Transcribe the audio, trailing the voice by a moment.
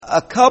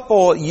A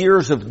couple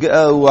years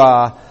ago,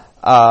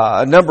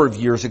 a number of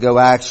years ago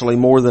actually,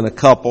 more than a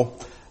couple,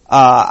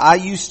 I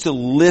used to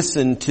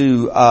listen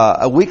to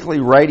a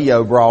weekly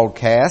radio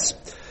broadcast.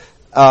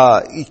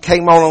 It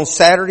came on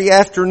Saturday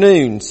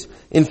afternoons.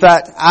 In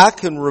fact, I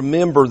can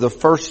remember the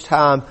first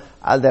time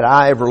that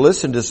I ever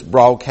listened to this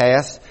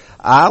broadcast.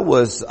 I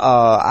was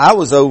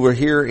over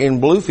here in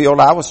Bluefield.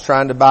 I was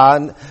trying to buy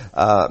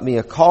me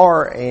a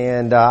car,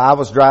 and I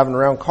was driving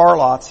around car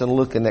lots and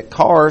looking at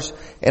cars,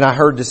 and I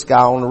heard this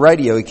guy on the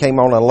radio. He came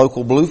on a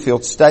local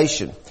Bluefield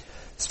station.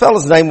 This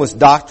fellow's name was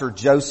Dr.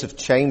 Joseph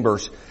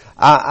Chambers.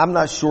 I'm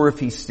not sure if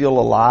he's still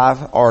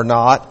alive or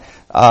not.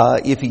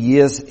 If he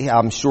is,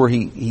 I'm sure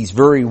he's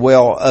very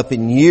well up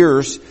in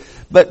years.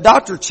 But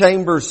Dr.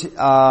 Chambers,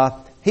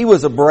 he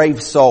was a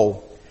brave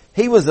soul.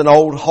 He was an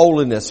old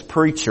holiness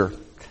preacher.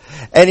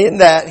 And in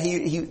that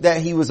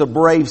he was a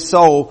brave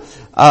soul,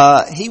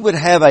 he would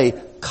have a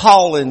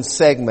call-in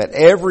segment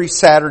every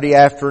Saturday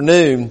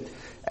afternoon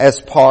as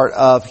part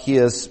of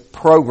his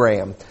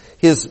program.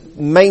 His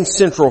main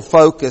central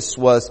focus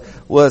was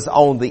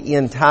on the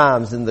end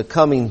times and the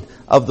coming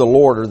of the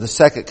Lord, or the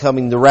second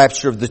coming, the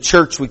rapture of the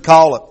church, we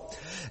call it.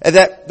 And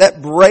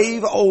that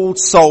brave old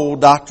soul,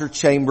 Dr.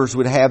 Chambers,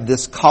 would have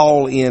this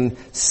call-in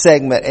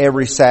segment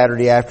every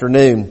Saturday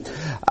afternoon.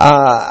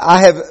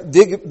 I have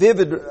very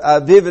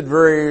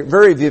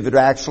vivid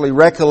actually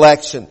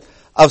recollection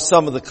of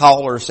some of the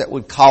callers that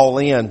would call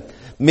in.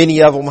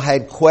 Many of them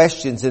had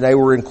questions and they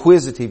were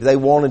inquisitive. They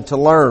wanted to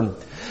learn.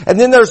 And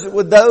then there's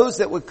those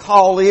that would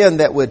call in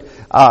that would,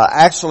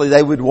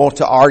 they would want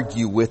to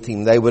argue with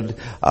him. They would,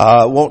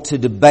 want to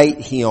debate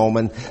him,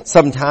 and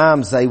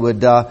sometimes they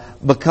would,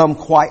 become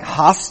quite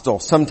hostile.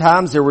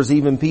 Sometimes there was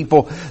even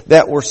people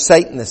that were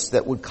Satanists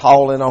that would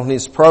call in on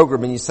his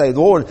program, and you say,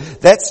 Lord,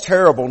 that's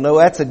terrible. No,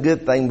 that's a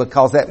good thing,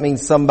 because that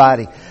means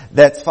somebody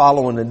that's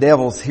following the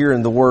devil's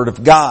hearing the word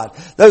of God.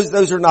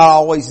 Those are not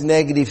always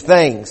negative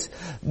things.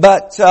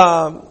 But,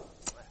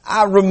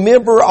 I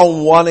remember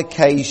on one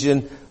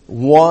occasion,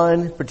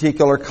 one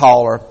particular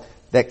caller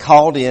that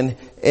called in,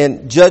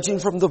 and judging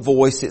from the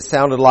voice, it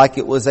sounded like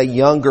it was a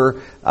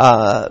younger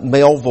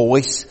male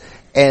voice,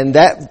 and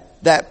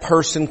that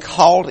person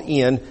called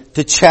in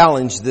to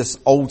challenge this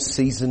old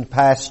seasoned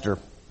pastor.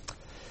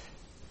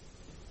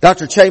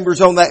 Dr.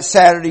 Chambers on that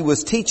Saturday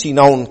was teaching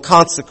on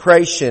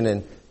consecration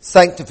and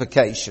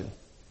sanctification.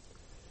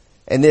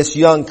 And this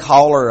young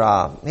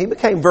caller, he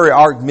became very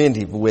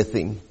argumentative with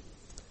him.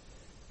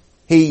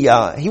 He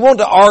wanted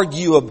to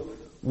argue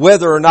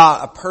whether or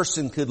not a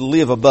person could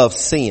live above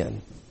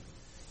sin.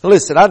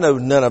 Listen, I know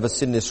none of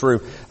us in this room.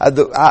 I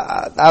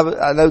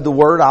know the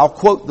word. I'll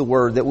quote the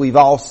word that we've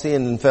all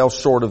sinned and fell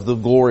short of the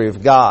glory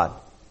of God.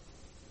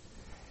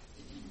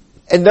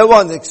 And no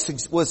one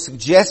was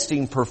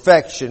suggesting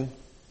perfection,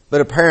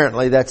 but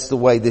apparently that's the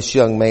way this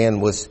young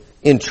man was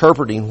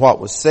interpreting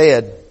what was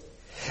said.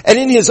 And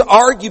in his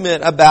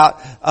argument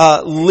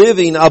about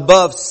living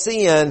above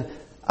sin,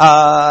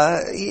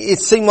 it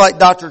seemed like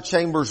Dr.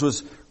 Chambers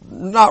was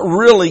not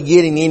really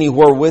getting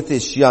anywhere with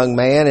this young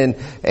man,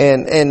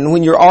 and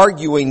when you're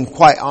arguing,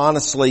 quite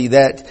honestly,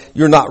 that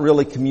you're not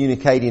really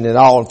communicating at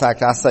all. In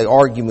fact, I say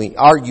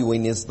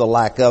arguing is the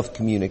lack of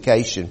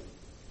communication.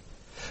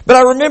 But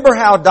I remember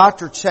how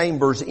Dr.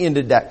 Chambers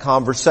ended that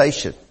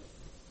conversation.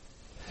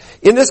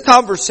 In this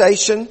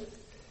conversation,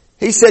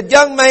 he said,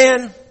 "Young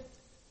man,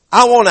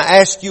 I want to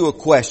ask you a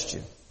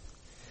question."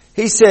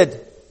 He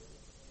said,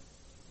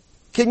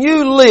 "Can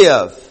you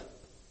live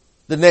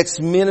the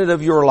next minute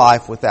of your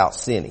life without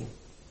sinning?"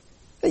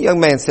 The young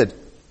man said,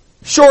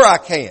 "Sure I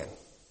can."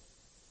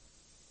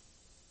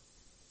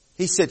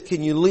 He said,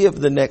 "Can you live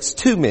the next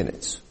 2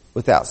 minutes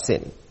without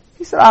sinning?"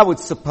 He said, "I would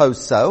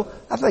suppose so.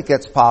 I think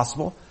that's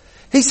possible."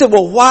 He said,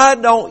 "Well, why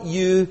don't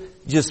you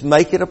just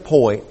make it a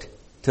point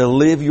to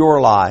live your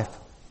life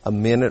a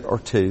minute or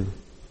two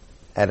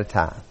at a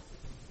time?"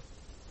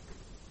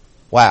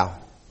 Wow.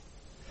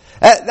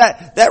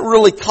 That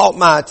really caught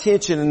my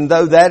attention, and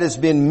though that has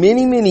been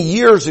many, many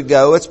years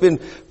ago, it's been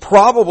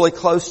probably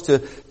close to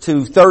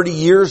 30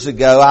 years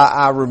ago,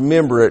 I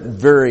remember it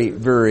very,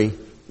 very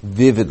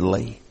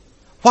vividly.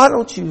 Why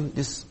don't you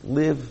just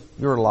live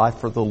your life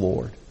for the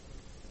Lord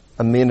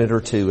a minute or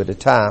two at a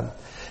time?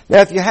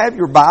 Now, if you have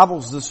your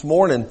Bibles this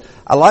morning,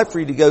 I'd like for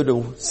you to go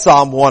to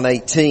Psalm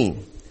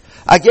 118.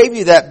 I gave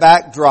you that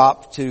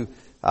backdrop to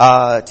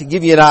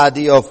give you an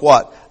idea of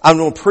what I'm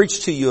going to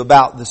preach to you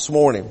about this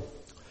morning.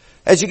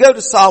 As you go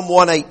to Psalm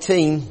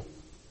 118,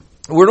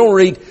 we're going to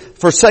read,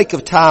 for sake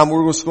of time,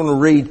 we're just going to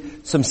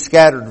read some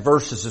scattered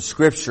verses of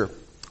Scripture.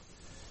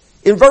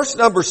 In verse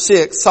number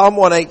 6, Psalm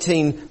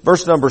 118,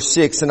 verse number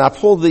 6, and I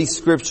pulled these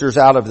scriptures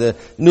out of the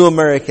New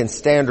American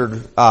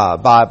Standard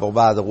Bible,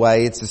 by the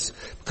way. It's just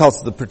because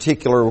of the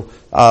particular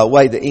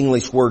way the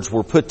English words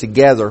were put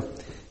together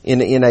in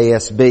the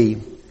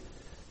NASB.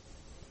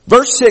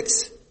 Verse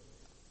 6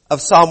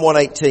 of Psalm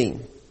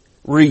 118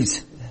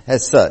 reads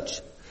as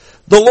such: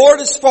 "The Lord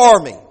is for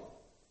me.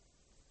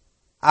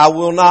 I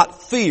will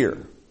not fear.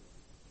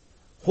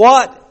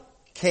 What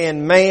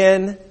can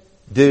man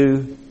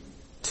do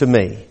to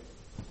me?"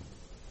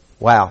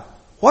 Wow.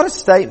 What a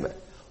statement.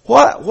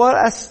 What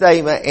a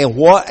statement and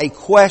what a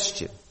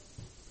question.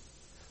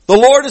 The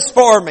Lord is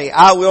for me.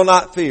 I will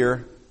not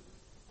fear.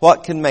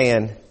 What can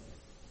man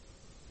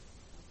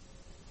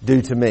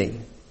do to me?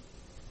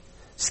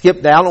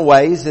 Skip down a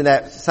ways in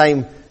that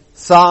same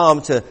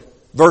Psalm to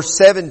verse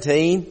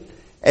 17.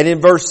 And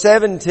in verse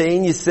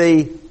 17 you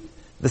see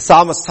the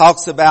psalmist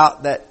talks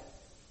about that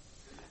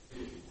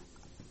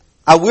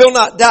I will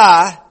not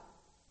die,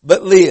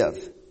 but live.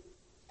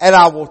 And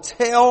I will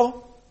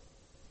tell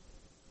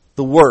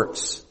the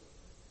works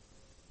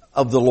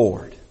of the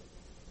Lord.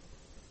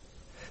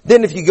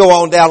 Then if you go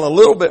on down a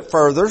little bit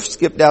further,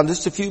 skip down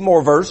just a few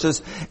more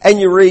verses, and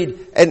you read,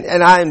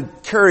 and I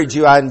encourage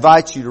you, I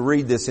invite you to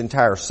read this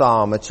entire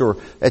psalm at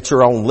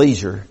your own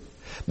leisure.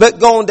 But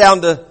going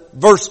down to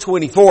verse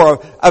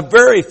 24, a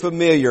very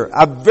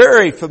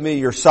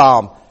familiar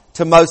psalm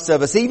to most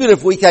of us. Even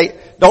if we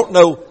don't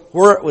know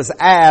where it was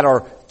at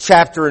or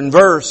chapter and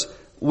verse,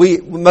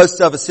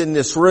 most of us in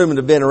this room and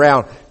have been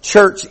around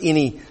church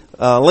any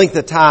length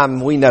of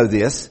time, we know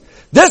this.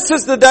 This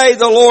is the day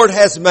the Lord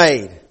has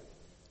made.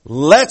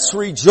 Let's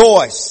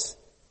rejoice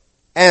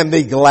and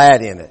be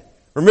glad in it.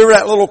 Remember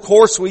that little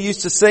chorus we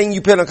used to sing,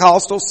 you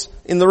Pentecostals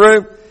in the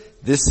room?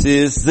 This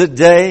is the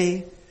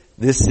day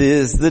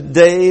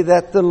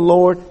that the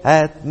Lord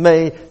hath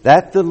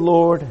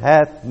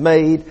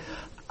made,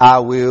 I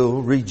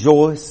will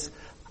rejoice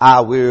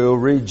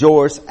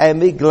and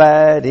be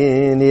glad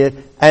in it,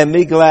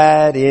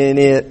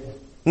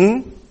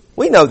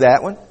 We know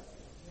that one.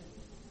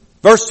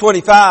 Verse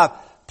 25,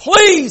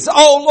 please,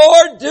 O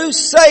Lord, do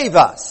save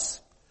us.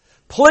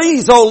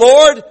 Please, O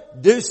Lord,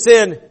 do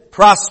send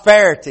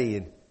prosperity.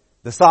 And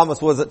the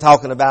psalmist wasn't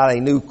talking about a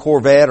new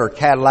Corvette or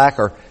Cadillac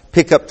or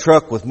pickup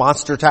truck with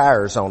monster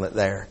tires on it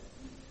there.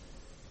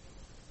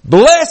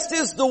 Blessed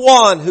is the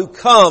one who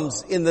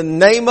comes in the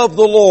name of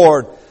the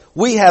Lord.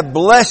 We have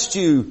blessed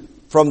you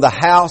from the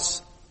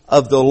house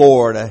of the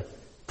Lord. A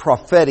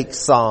prophetic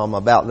psalm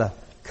about the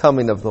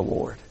coming of the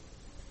Lord.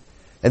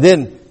 And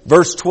then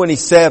verse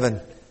 27,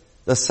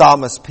 the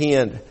psalmist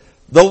penned,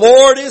 the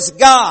Lord is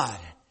God,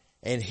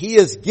 and He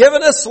has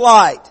given us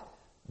light.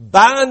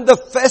 Bind the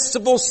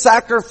festival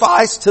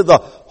sacrifice to the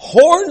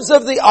horns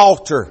of the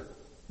altar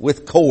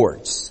with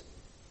cords,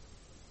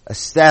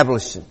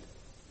 establishing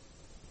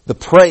the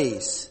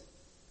praise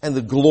and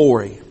the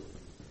glory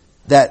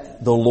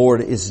that the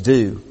Lord is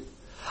due.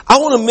 I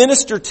want to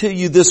minister to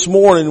you this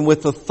morning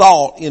with the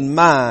thought in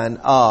mind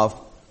of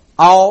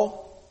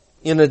all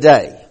in a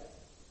day.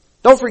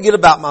 Don't forget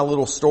about my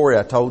little story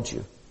I told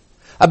you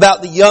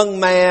about the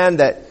young man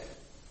that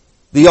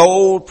the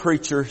old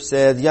preacher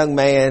said, young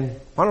man,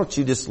 why don't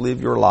you just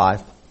live your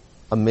life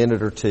a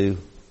minute or two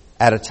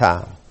at a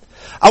time?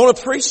 I want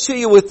to preach to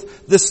you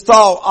with this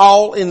thought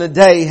all in a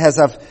day as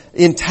I've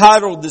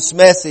entitled this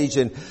message.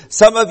 And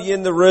some of you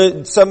in the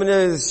room, some in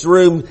this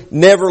room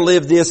never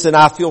lived this, and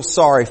I feel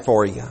sorry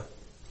for you.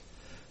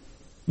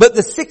 But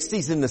the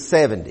 60s and the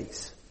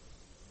 70s,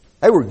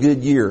 they were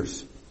good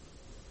years.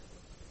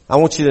 I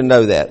want you to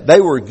know that.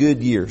 They were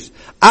good years.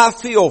 I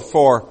feel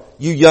for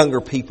you younger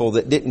people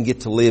that didn't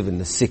get to live in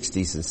the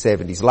 60s and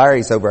 70s.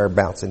 Larry's over there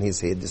bouncing his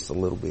head just a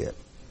little bit.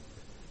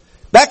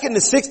 Back in the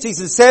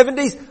 60s and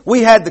 70s,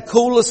 we had the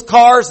coolest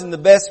cars and the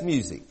best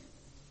music.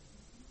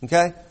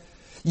 Okay?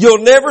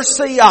 You'll never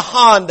see a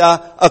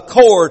Honda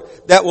Accord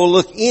that will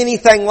look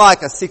anything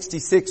like a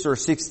 66 or a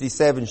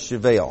 67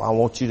 Chevelle. I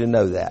want you to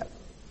know that.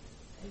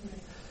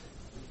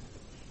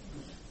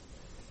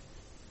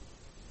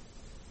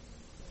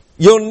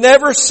 You'll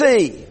never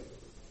see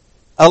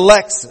a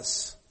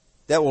Lexus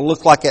that will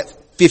look like that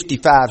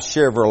 55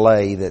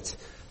 Chevrolet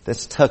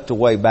that's tucked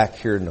away back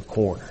here in the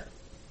corner.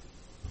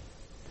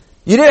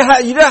 You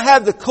don't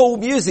have the cool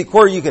music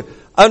where you can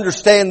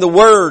understand the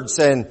words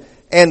and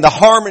the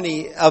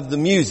harmony of the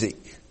music.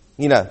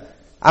 You know,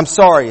 I'm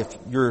sorry if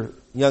you're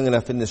young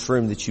enough in this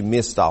room that you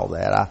missed all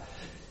that.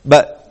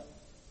 But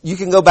you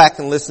can go back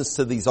and listen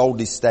to these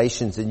oldies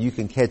stations and you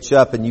can catch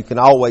up, and you can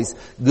always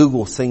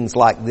Google things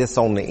like this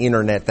on the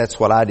internet. That's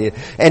what I did.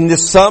 And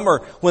this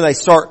summer, when they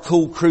start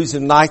cool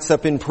cruising nights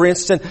up in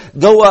Princeton,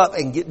 go up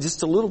and get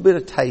just a little bit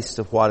of taste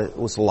of what it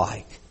was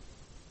like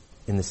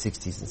in the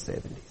 60s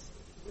and 70s.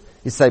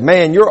 You say,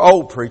 man, you're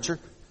old, preacher.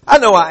 I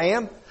know I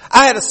am.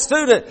 I had a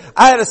student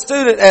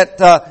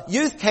at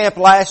youth camp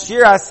last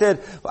year. I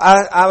said,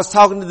 I was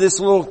talking to this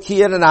little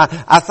kid, and I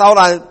thought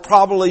I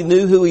probably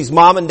knew who his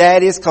mom and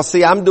dad is, because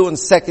see, I'm doing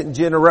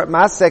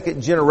my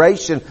second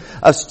generation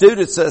of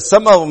students.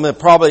 Some of them are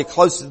probably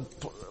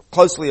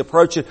closely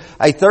approaching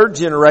a third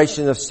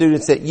generation of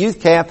students at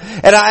youth camp.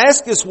 And I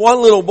asked this one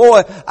little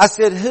boy, I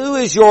said, who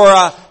is your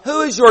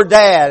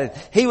dad? And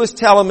he was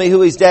telling me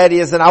who his dad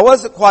is, and I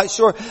wasn't quite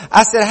sure.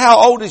 I said, how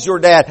old is your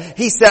dad?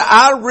 He said,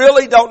 I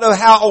really don't know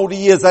how old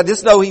he is. I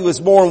just know he was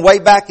born way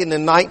back in the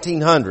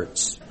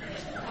 1900s.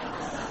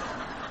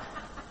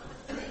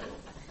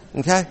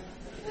 Okay?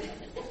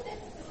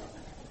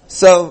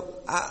 So,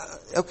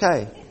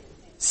 okay.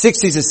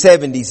 60s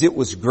and 70s, it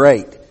was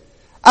great.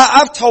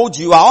 I've told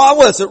you, I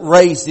wasn't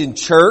raised in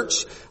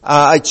church.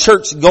 a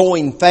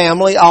church-going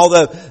family,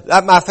 although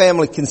my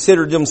family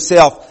considered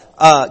themselves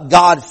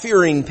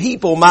God-fearing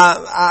people.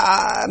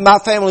 My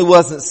family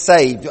wasn't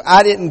saved.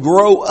 I didn't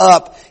grow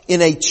up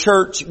in a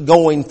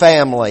church-going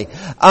family.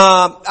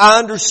 I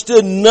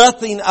understood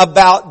nothing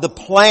about the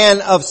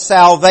plan of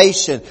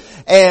salvation.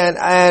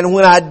 And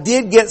when I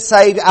did get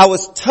saved, I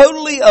was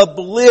totally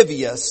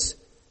oblivious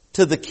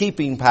to the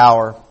keeping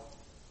power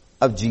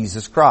of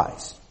Jesus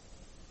Christ.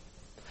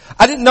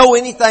 I didn't know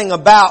anything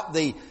about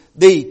the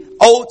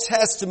Old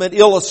Testament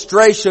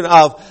illustration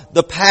of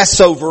the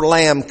Passover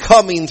lamb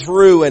coming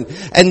through and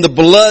the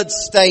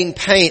blood-stained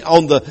paint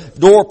on the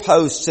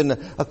doorposts and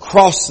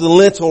across the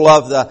lintel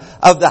of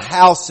the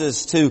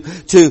houses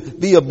to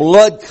be a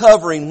blood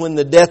covering when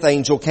the death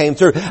angel came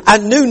through. I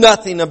knew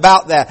nothing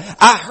about that.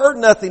 I heard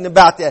nothing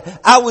about that.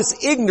 I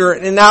was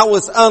ignorant and I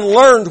was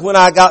unlearned when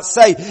I got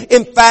saved.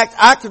 In fact,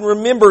 I can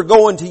remember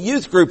going to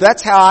youth group.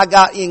 That's how I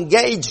got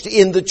engaged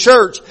in the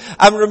church.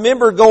 I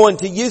remember going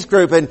to youth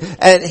group and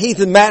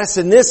Heath and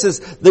Madison, this is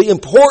the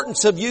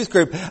importance of youth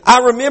group. I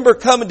remember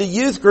coming to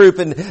youth group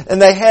and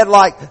they had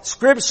like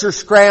scripture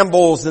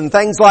scrambles and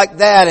things like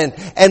that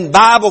and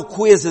Bible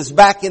quizzes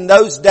back in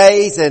those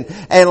days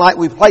and like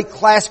we played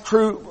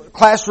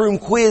classroom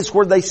quiz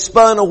where they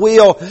spun a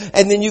wheel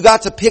and then you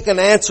got to pick an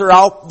answer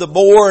off the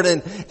board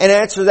and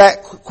answer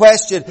that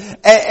question.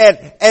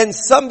 And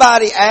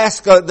somebody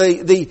asked,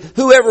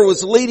 whoever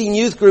was leading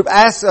youth group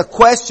asked a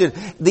question.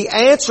 The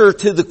answer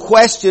to the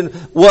question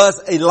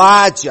was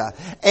Elijah.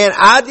 And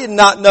I did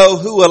not know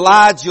who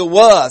Elijah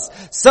was.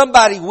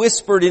 Somebody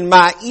whispered in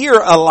my ear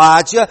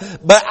Elijah,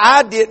 but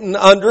I didn't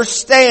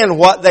understand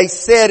what they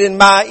said in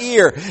my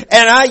ear.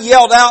 And I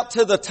yelled out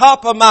to the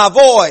top of my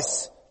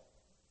voice.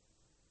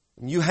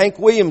 You Hank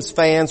Williams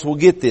fans will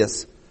get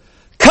this.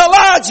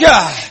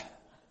 Kalijah!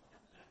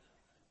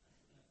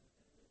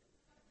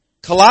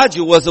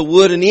 Kalijah was a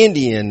wooden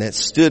Indian that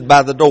stood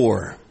by the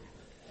door,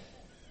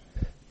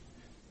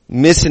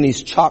 missing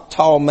his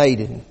Choctaw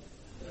maiden.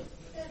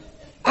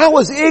 I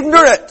was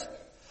ignorant.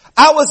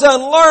 I was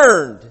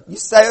unlearned.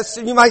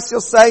 You might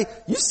still say,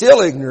 you're still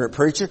ignorant,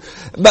 preacher.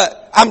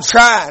 But I'm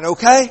trying,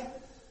 okay?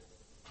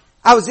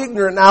 I was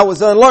ignorant and I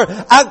was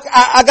unlearned.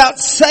 I got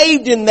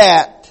saved in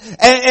that.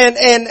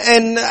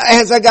 And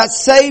as I got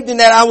saved in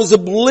that, I was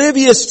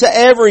oblivious to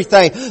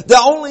everything. The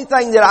only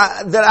thing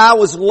that I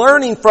was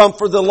learning from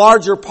for the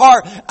larger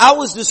part, I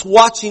was just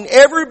watching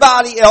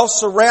everybody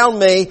else around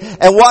me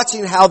and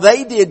watching how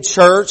they did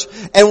church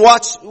and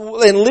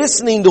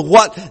listening to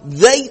what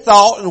they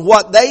thought and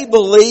what they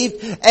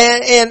believed.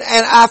 And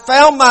I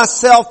found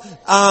myself,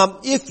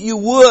 if you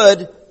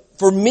would,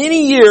 for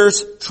many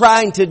years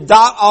trying to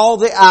dot all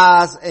the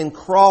I's and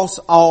cross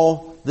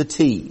all the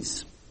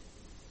T's.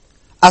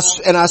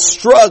 I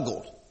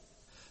struggled.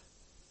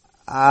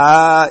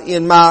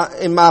 In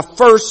my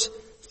first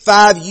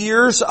 5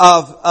 years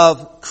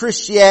of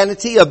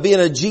Christianity, of being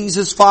a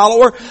Jesus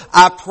follower,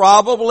 I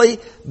probably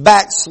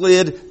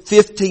backslid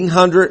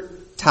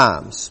 1,500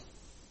 times.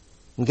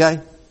 Okay?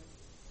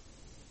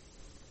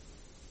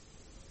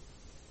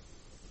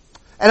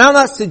 And I'm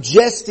not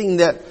suggesting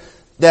that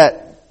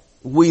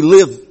we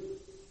live,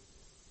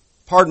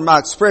 pardon my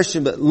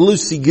expression, but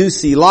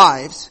loosey-goosey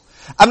lives.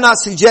 I'm not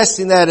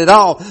suggesting that at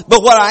all.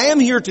 But what I am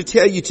here to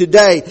tell you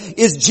today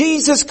is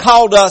Jesus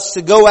called us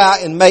to go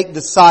out and make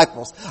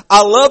disciples.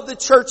 I love the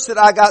church that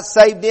I got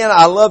saved in.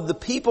 I love the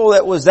people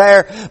that was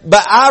there.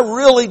 But I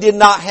really did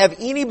not have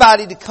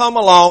anybody to come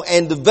along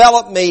and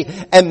develop me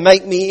and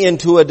make me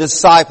into a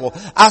disciple.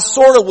 I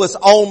sort of was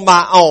on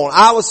my own.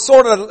 I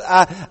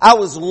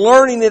was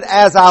learning it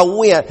as I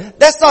went.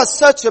 That's not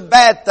such a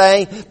bad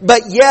thing.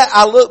 But yet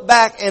I look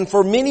back and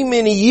for many,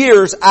 many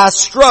years I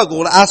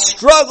struggled. I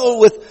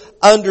struggled with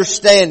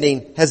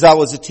understanding as I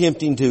was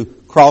attempting to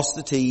cross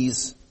the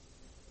T's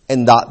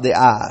and dot the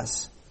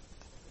I's.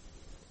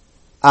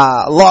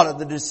 A lot of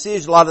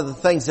the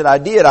things that I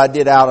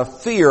did out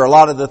of fear. A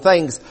lot of the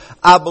things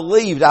I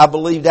believed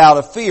out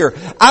of fear.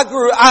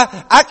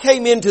 I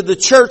came into the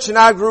church and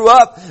I grew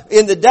up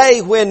in the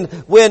day when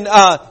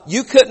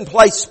you couldn't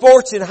play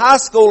sports in high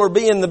school or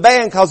be in the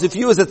band, because if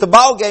you was at the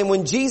ball game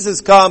when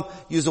Jesus come,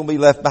 you was going to be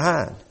left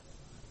behind.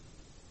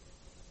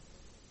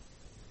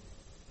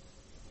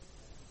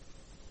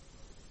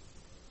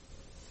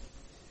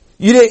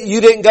 You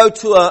didn't go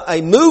to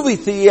a movie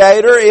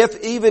theater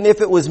even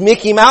if it was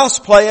Mickey Mouse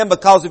playing,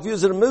 because if you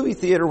was at a movie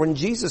theater when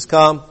Jesus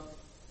come,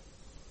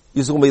 you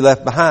was going to be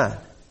left behind.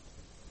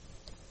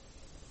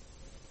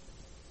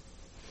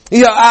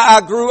 You know,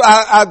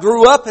 I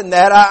grew up in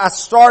that. I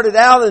started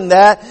out in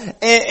that,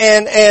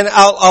 and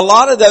a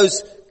lot of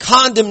those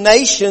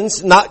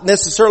condemnations, not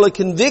necessarily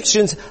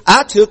convictions,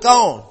 I took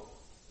on.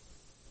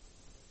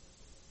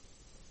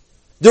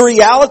 The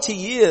reality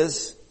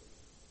is,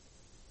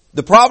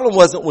 the problem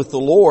wasn't with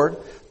the Lord.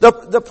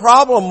 The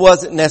problem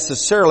wasn't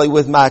necessarily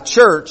with my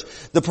church.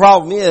 The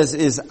problem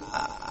is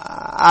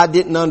I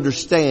didn't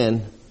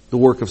understand the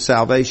work of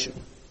salvation.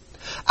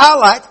 I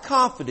lacked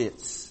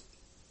confidence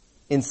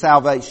in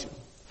salvation.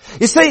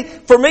 You see,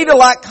 for me to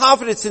lack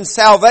confidence in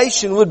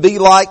salvation would be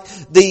like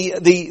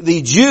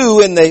the Jew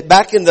when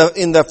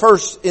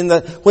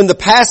the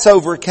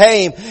Passover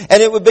came,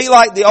 and it would be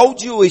like the old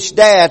Jewish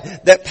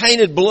dad that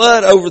painted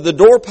blood over the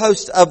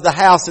doorpost of the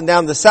house and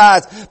down the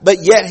sides, but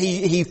yet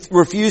he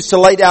refused to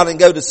lay down and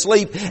go to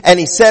sleep, and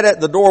he sat at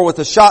the door with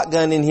a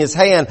shotgun in his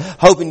hand,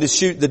 hoping to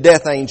shoot the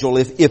death angel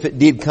if it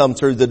did come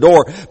through the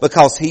door,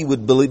 because he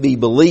would be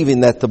believing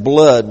that the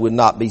blood would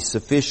not be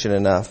sufficient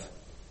enough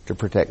to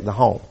protect the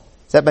home.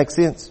 Does that make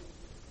sense?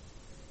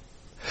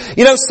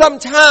 You know,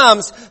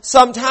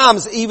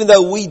 sometimes even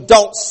though we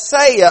don't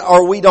say it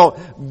or we don't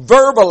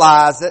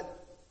verbalize it,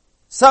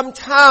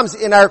 sometimes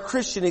in our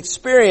Christian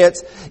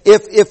experience,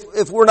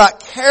 if we're not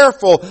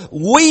careful,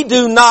 we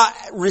do not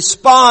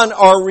respond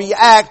or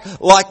react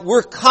like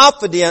we're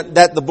confident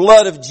that the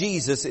blood of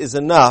Jesus is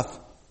enough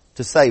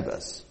to save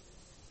us.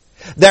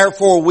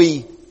 Therefore,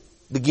 we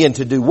begin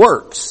to do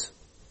works.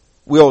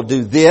 We'll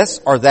do this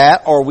or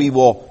that, or we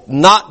will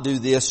not do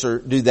this or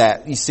do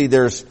that. You see,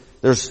 there's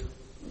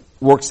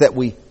works that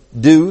we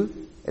do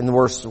and the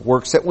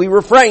works that we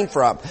refrain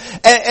from.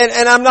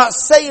 And I'm not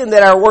saying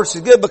that our works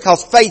is good,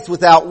 because faith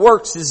without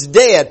works is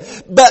dead.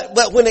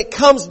 But when it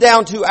comes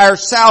down to our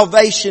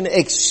salvation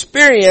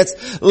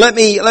experience, let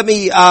me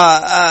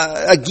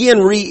again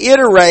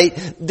reiterate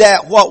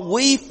that what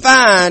we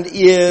find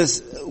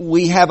is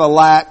we have a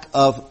lack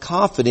of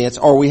confidence,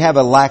 or we have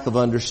a lack of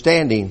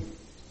understanding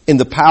in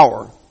the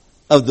power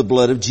of the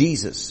blood of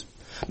Jesus.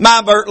 My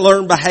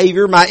learned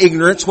behavior, my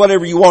ignorance,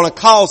 whatever you want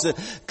to call it,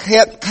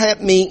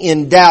 kept me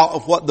in doubt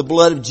of what the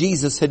blood of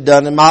Jesus had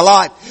done in my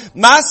life.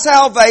 My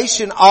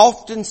salvation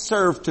often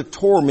served to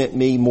torment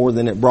me more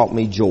than it brought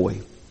me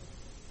joy,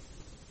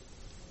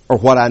 or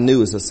what I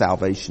knew as a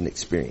salvation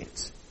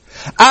experience.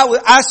 I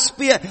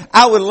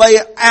would lay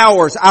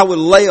hours, I would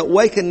lay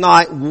awake at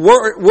night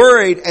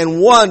worried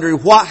and wondering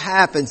what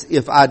happens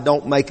if I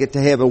don't make it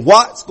to heaven.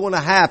 What's going to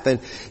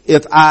happen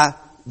if I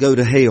go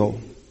to hell?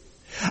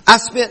 I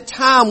spent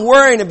time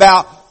worrying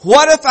about,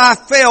 what if I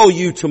fail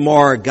you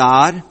tomorrow,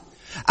 God?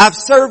 I've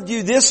served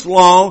you this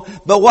long,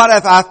 but what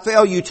if I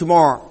fail you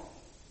tomorrow?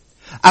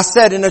 I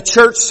sat in a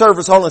church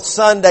service on a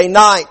Sunday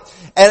night,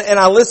 and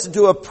I listened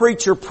to a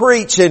preacher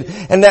preach,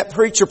 and that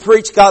preacher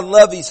preached, God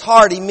love his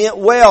heart. He meant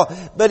well,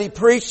 but he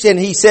preached and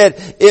he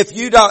said,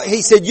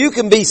 you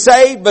can be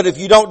saved, but if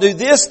you don't do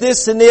this,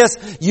 this, and this,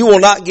 you will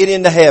not get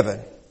into heaven.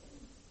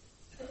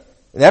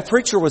 And that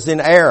preacher was in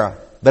error,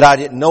 but I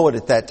didn't know it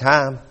at that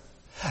time.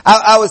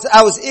 I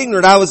was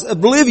ignorant. I was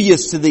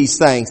oblivious to these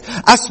things.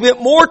 I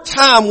spent more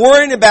time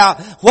worrying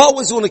about what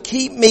was going to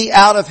keep me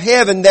out of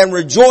heaven than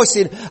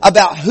rejoicing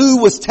about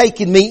who was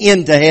taking me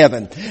into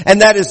heaven. And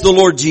that is the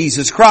Lord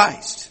Jesus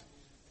Christ.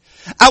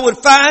 I would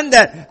find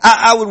that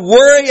I would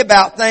worry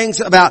about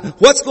things, about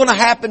what's going to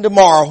happen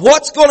tomorrow,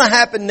 what's going to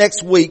happen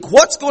next week,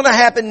 what's going to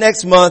happen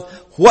next month,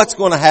 what's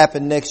going to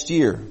happen next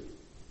year.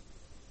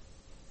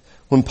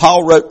 When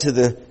Paul wrote to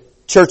the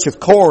church of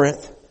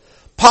Corinth,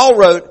 Paul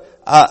wrote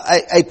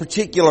a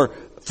particular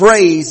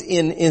phrase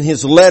in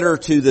his letter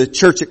to the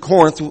church at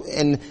Corinth,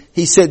 and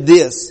he said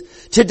this: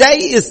 today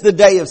is the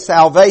day of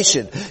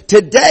salvation.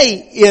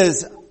 Today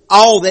is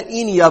all that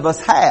any of us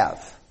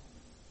have.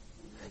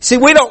 See,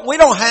 we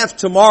don't have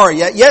tomorrow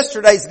yet.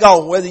 Yesterday's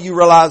gone, whether you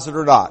realize it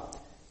or not.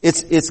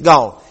 It's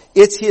gone.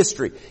 It's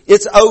history.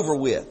 It's over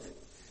with.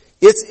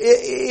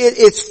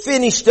 It's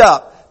finished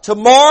up.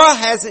 Tomorrow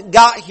hasn't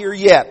got here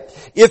yet.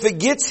 If it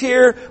gets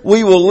here,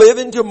 we will live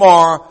in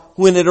tomorrow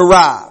when it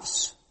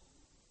arrives.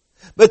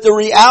 But the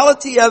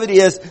reality of it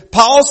is,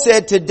 Paul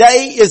said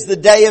today is the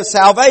day of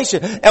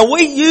salvation. And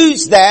we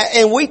use that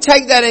and we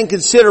take that in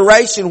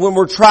consideration when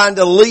we're trying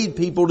to lead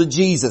people to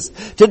Jesus.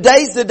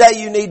 Today's the day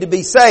you need to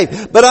be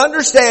saved. But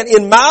understand,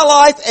 in my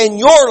life and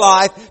your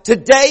life,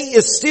 today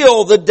is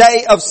still the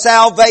day of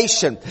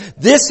salvation.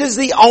 This is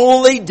the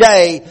only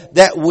day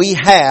that we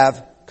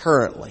have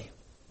currently.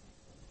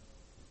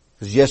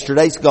 Because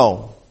yesterday's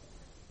gone.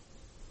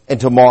 And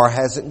tomorrow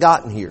hasn't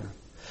gotten here.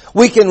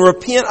 We can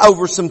repent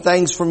over some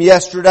things from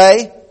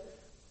yesterday,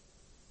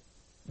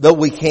 but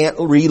we can't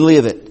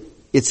relive it.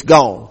 It's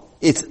gone.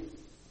 It's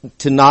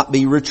to not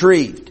be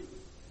retrieved.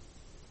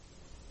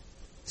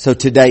 So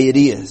today it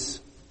is.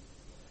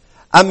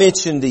 I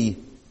mentioned the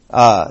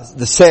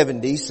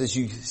 70s, as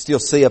you still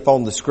see up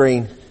on the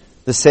screen,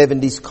 the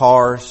 70s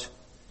cars,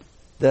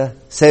 the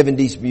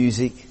 70s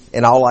music,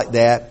 and all like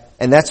that.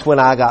 And that's when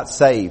I got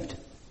saved,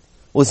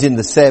 was in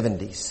the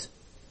 70s.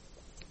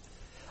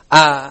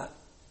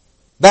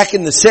 Back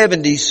in the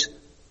 70s,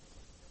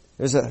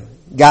 there's a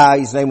guy,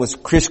 his name was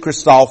Chris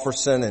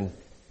Christopherson, and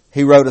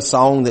he wrote a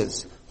song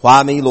that's,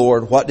 "Why Me,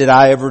 Lord, What Did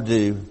I Ever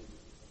Do?"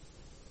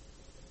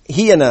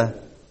 He and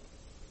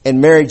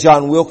Mary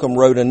John Wilkham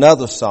wrote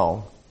another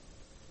song.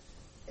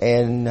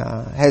 And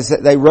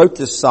they wrote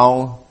this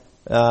song,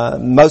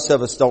 most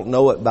of us don't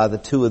know it by the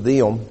two of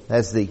them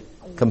as the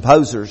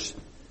composers.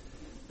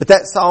 But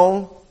that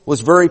song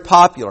was very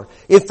popular.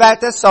 In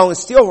fact, that song is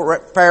still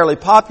fairly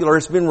popular.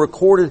 It's been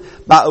recorded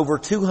by over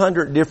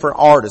 200 different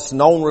artists,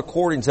 known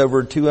recordings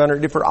over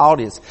 200 different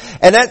audience.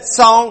 And that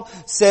song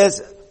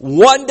says,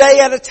 "One day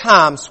at a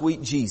time,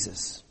 sweet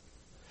Jesus.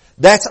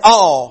 That's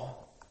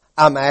all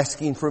I'm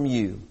asking from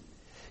you.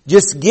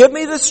 Just give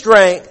me the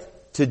strength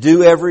to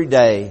do every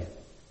day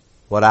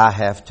what I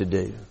have to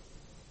do."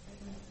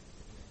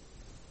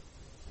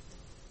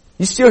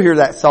 You still hear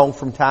that song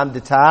from time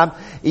to time,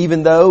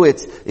 even though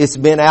it's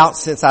been out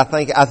since I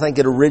think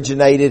it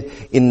originated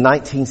in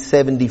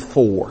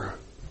 1974.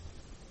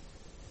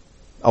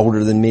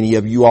 Older than many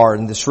of you are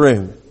in this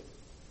room.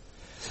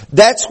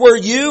 That's where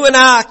you and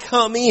I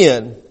come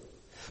in,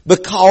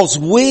 because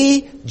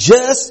we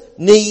just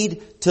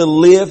need to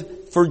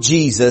live for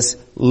Jesus,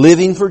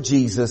 living for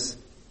Jesus,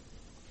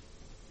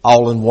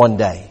 all in one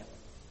day.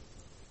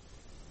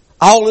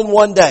 All in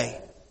one day.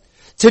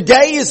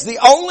 Today is the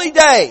only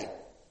day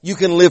you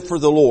can live for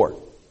the Lord.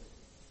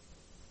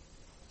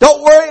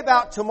 Don't worry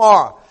about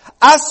tomorrow.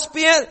 I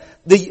spent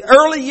the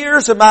early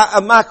years of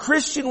my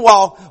Christian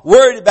walk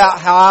worried about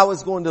how I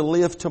was going to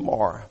live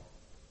tomorrow.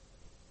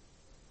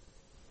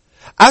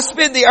 I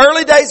spent the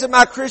early days of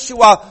my Christian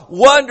walk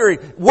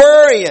wondering,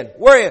 worrying.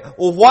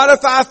 Well, what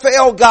if I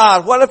fail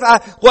God?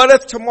 What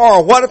if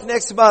tomorrow? What if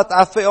next month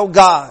I fail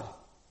God?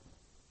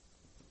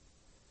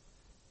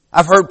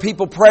 I've heard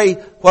people pray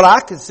what I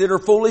consider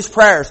foolish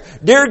prayers.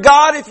 Dear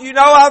God, if you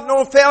know I'm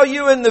going to fail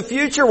you in the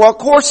future, well, of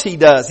course He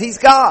does. He's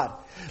God.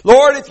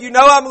 Lord, if you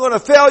know I'm going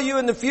to fail you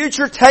in the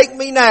future, take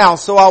me now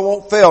so I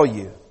won't fail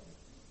you.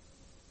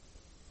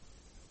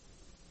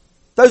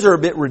 Those are a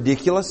bit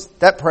ridiculous.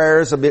 That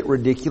prayer is a bit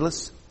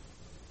ridiculous.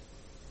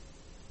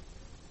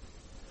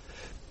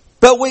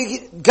 But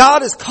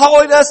God is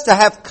calling us to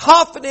have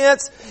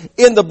confidence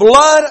in the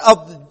blood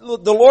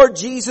of the Lord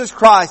Jesus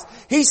Christ.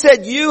 He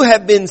said, you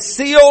have been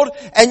sealed,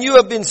 and you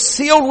have been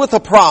sealed with a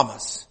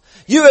promise.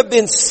 You have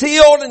been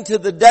sealed into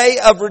the day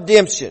of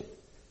redemption.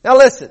 Now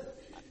listen,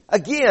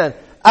 again,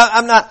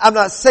 I'm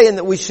not saying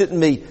that we shouldn't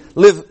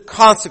live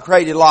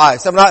consecrated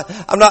lives. I'm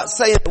not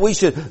saying that we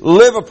should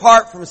live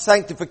apart from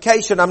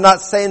sanctification. I'm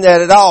not saying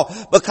that at all,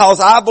 because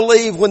I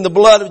believe when the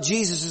blood of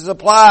Jesus is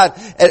applied,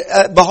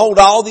 behold,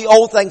 all the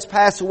old things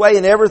pass away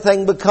and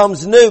everything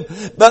becomes new.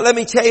 But let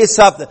me tell you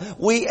something.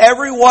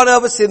 Every one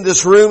of us in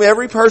this room,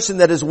 every person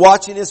that is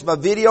watching this by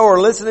video or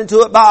listening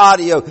to it by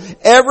audio,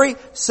 every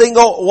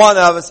single one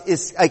of us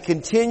is a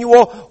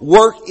continual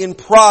work in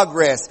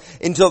progress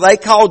until they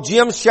call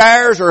Jim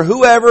Shires or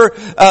whoever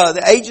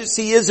the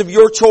agency is of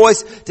your choice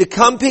to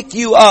come pick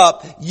you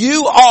up.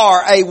 You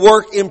are a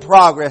work in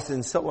progress,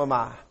 and so am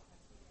I.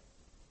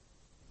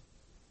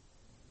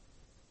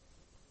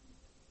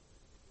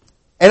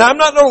 And I'm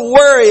not going to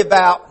worry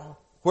about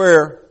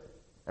where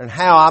and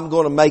how I'm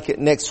going to make it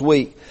next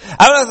week.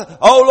 I'm not,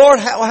 oh Lord,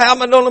 how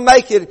am I going to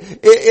make it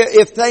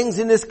if things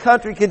in this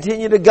country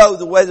continue to go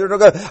the way they're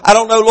going to go? I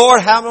don't know,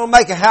 Lord, how I'm going to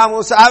make it, how I'm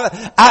going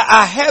to,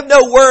 I have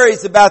no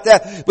worries about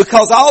that,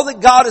 because all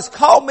that God has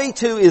called me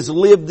to is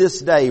live this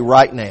day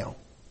right now.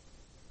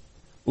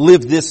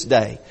 Live this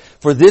day.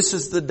 For this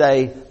is the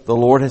day the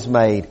Lord has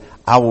made.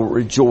 I will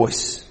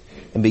rejoice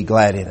and be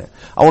glad in it.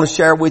 I want to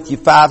share with you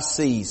 5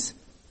 C's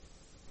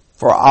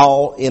for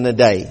all in a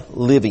day.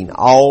 Living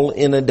all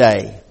in a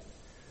day.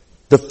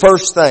 The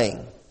first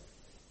thing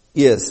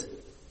is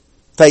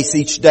face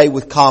each day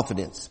with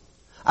confidence.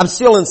 I'm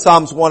still in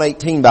Psalms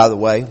 118, by the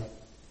way.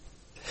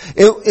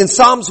 In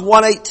Psalms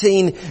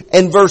 118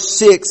 and verse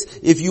 6,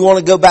 if you want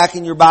to go back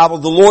in your Bible,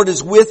 the Lord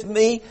is with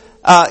me,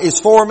 is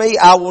for me.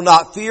 I will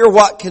not fear.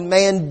 What can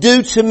man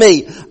do to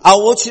me? I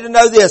want you to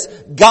know this.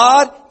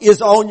 God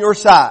is on your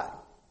side.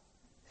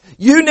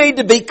 You need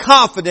to be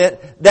confident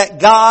that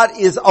God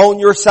is on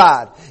your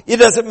side. It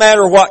doesn't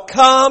matter what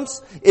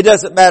comes. It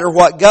doesn't matter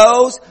what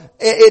goes.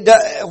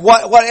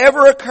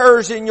 Whatever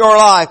occurs in your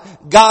life,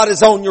 God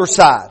is on your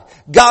side.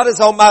 God is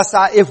on my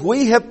side. If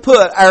we have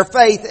put our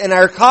faith and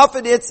our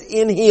confidence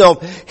in Him,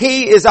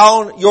 He is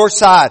on your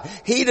side.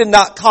 He did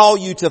not call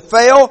you to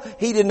fail.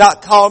 He did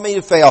not call me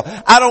to fail.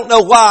 I don't know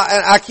why,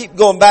 and I keep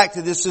going back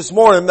to this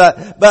morning,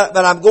 but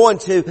I'm going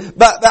to.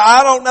 But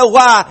I don't know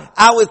why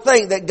I would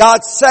think that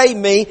God saved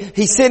me.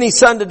 He sent His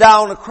Son to die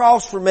on the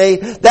cross for me.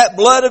 That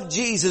blood of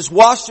Jesus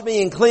washed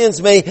me and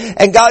cleansed me,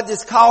 and God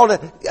just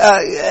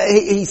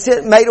He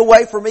made a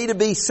way for me to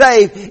be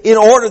saved in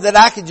order that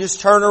I could just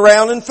turn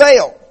around and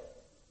fail.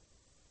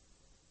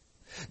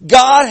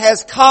 God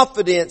has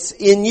confidence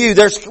in you.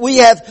 We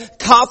have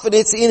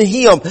confidence in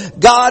Him.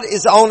 God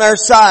is on our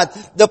side.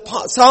 The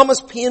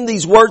psalmist penned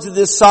these words of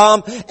this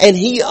psalm, and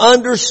he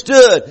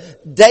understood.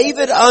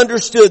 David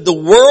understood the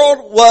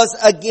world was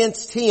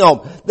against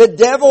him. The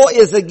devil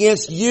is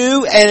against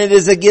you, and it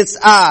is against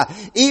I.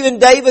 Even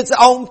David's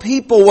own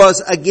people was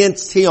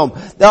against him.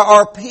 There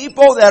are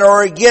people that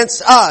are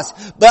against us.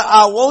 But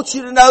I want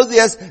you to know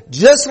this,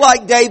 just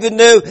like David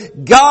knew,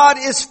 God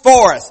is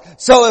for us.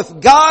 So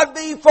if God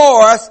be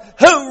for us,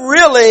 who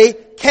really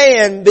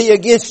can be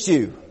against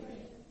you?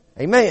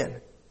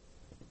 Amen.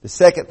 The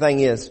second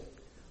thing is,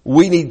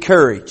 we need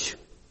courage.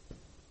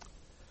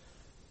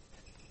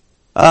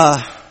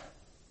 As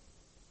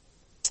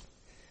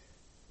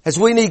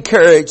we need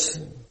courage,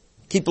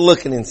 keep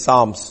looking in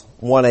Psalms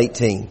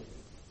 118.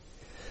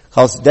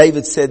 Because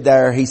David said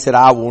there, he said,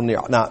 I will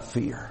not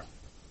fear.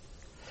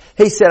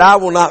 He said, I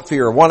will not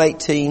fear.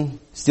 118,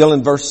 still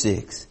in verse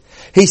 6.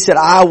 He said,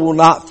 I will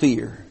not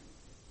fear.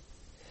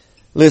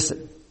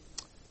 Listen,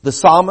 the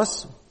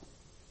psalmist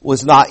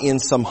was not in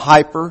some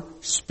hyper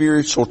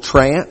spiritual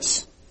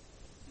trance.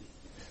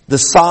 The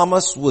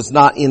psalmist was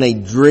not in a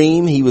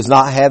dream. He was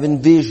not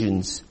having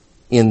visions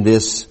in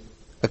this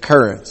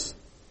occurrence.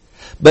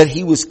 But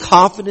he was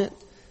confident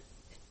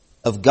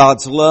of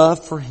God's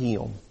love for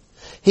him.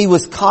 He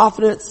was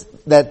confident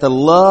that the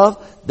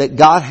love that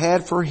God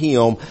had for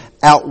him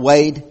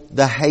outweighed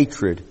the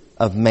hatred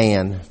of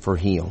man for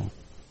him.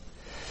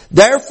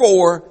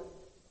 Therefore,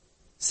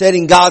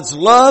 setting God's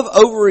love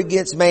over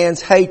against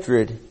man's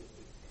hatred,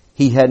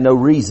 he had no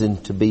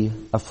reason to be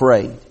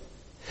afraid.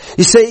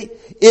 You see,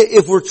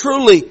 if we're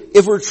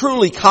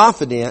truly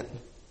confident,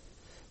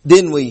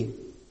 then we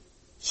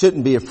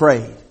shouldn't be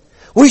afraid.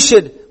 We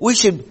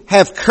should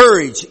have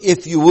courage,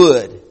 if you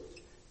would.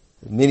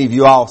 Many of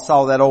you all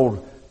saw that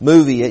old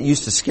movie. It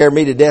used to scare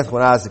me to death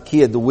when I was a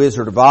kid, The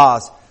Wizard of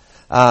Oz.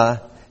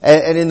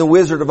 And in The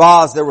Wizard of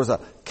Oz, there was a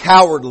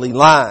cowardly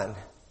lion.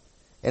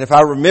 And if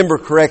I remember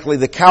correctly,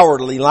 the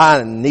cowardly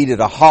lion needed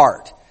a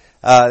heart.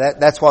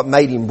 That's what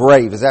made him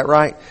brave. Is that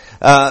right?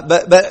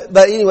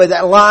 But anyway,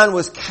 that lion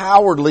was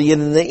cowardly,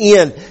 and in the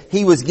end,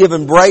 he was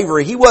given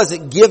bravery. He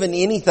wasn't given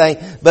anything,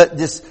 but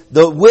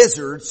the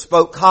wizard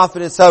spoke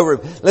confidence over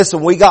him.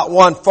 Listen, we got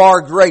one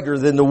far greater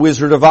than the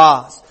Wizard of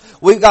Oz.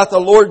 We've got the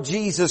Lord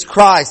Jesus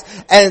Christ,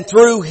 and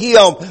through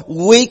Him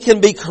we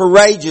can be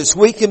courageous.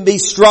 We can be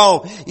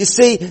strong. You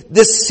see,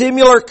 this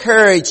similar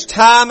courage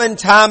time and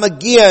time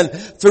again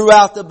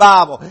throughout the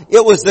Bible.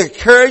 It was the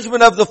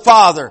encouragement of the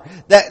Father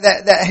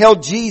that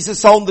held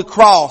Jesus on the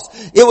cross.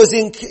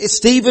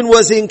 Stephen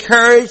was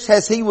encouraged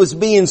as he was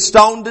being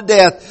stoned to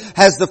death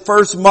as the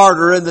first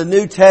martyr in the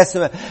New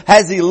Testament.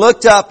 As he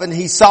looked up and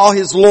he saw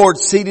his Lord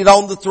seated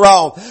on the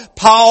throne.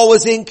 Paul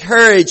was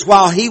encouraged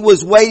while he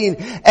was waiting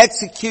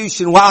execution.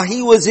 While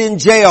he was in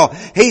jail,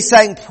 he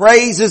sang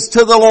praises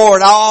to the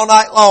Lord all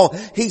night long.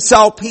 He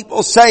saw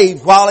people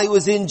saved while he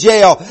was in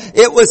jail.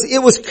 It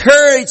was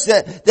courage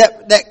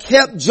that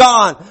kept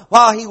John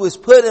while he was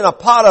put in a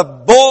pot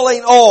of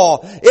boiling oil.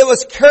 It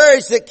was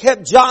courage that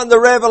kept John the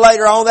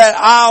Revelator on that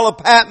Isle of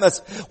Patmos,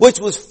 which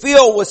was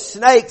filled with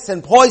snakes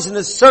and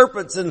poisonous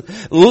serpents and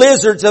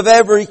lizards of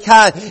every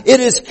kind.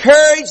 It is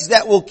courage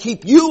that will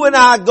keep you and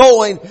I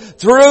going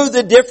through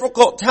the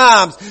difficult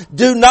times.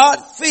 Do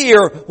not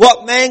fear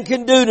what man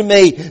can do to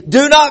me.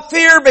 Do not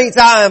fear means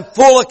I am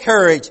full of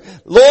courage.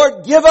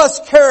 Lord, give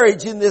us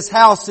courage in this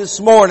house this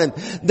morning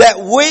that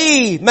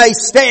we may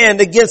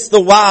stand against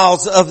the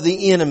wiles of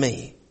the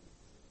enemy.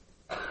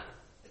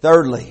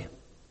 Thirdly,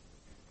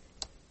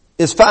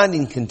 is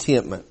finding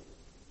contentment.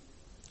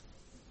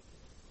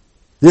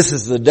 This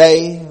is the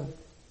day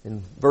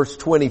in verse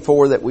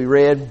 24 that we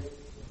read.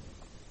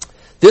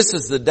 This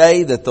is the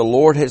day that the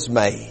Lord has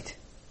made.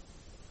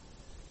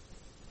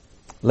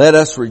 Let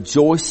us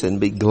rejoice and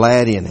be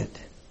glad in it.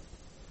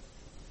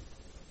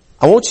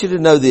 I want you to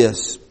know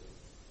this.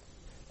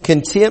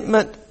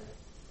 Contentment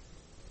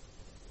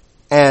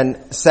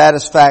and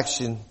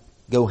satisfaction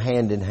go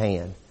hand in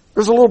hand.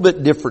 There's a little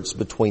bit difference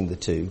between the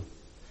two,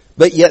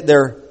 but yet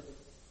they're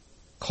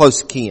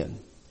close kin.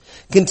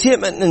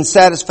 Contentment and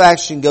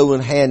satisfaction go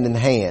hand in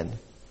hand.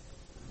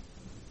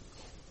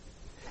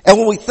 And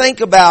when we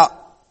think about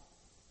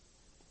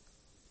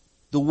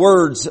the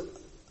words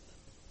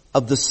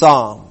of the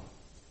psalm,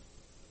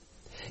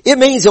 it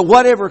means that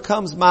whatever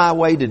comes my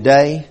way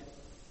today,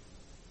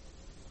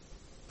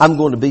 I'm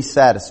going to be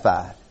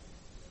satisfied.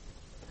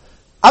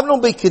 I'm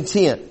going to be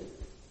content.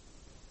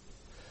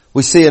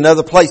 We see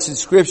another place in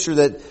Scripture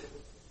that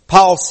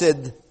Paul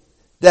said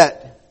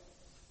that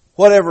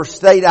whatever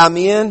state I'm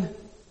in,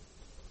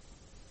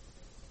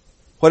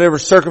 whatever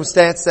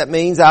circumstance that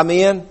means I'm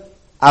in,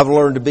 I've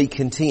learned to be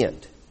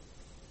content.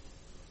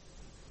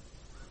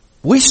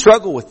 We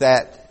struggle with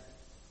that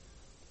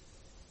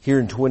here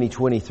in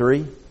 2023.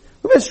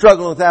 We've been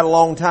struggling with that a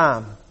long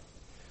time.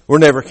 We're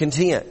never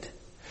content.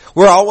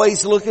 We're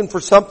always looking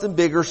for something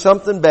bigger,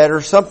 something better,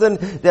 something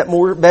that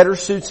better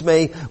suits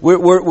me.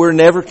 We're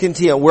never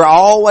content. We're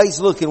always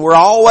looking. We're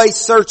always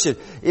searching.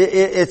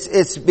 It's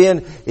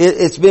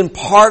become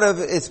part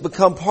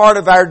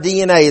of our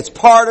DNA. It's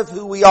part of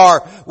who we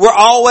are. We're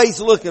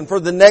always looking for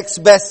the next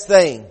best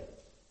thing.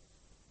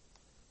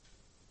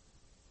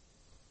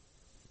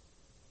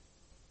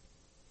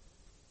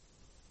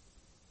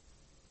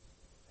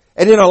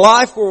 And in a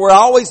life where we're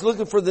always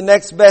looking for the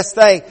next best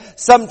thing,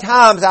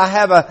 sometimes I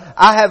have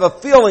a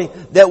feeling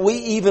that we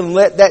even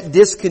let that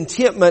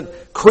discontentment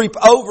creep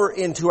over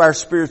into our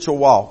spiritual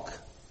walk.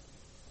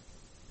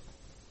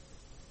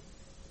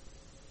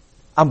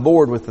 I'm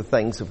bored with the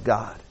things of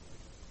God.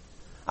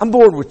 I'm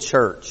bored with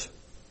church.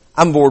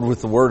 I'm bored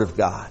with the Word of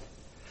God.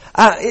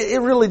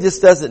 It really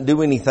just doesn't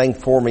do anything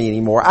for me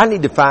anymore. I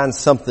need to find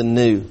something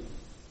new.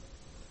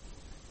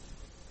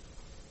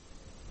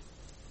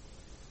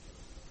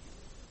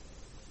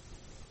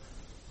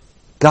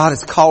 God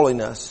is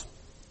calling us.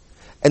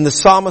 And the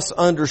psalmist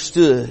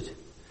understood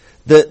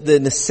the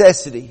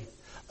necessity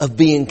of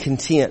being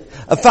content,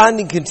 of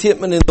finding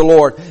contentment in the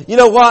Lord. You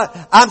know what?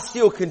 I'm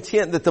still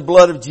content that the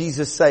blood of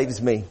Jesus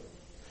saves me.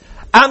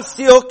 I'm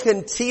still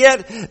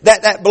content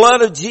that that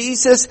blood of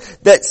Jesus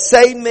that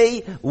saved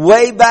me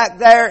way back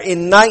there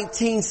in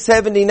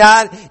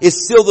 1979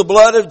 is still the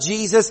blood of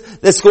Jesus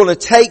that's going to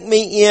take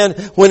me in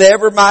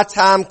whenever my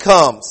time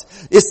comes.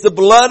 It's the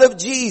blood of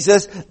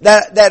Jesus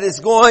that is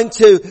going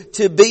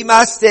to be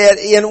my stead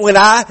in when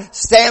I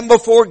stand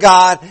before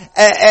God,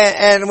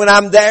 and when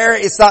I'm there,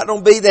 it's not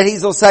going to be that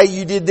He's going to say,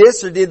 you did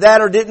this or did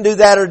that or didn't do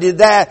that or did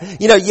that.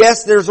 You know,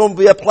 yes, there's going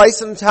to be a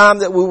place and time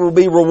that we will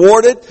be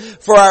rewarded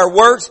for our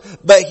works,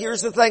 but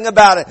here's the thing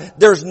about it.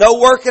 There's no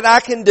work that I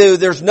can do.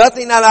 There's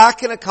nothing that I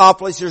can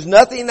accomplish. There's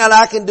nothing that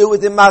I can do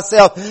within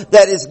myself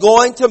that is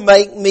going to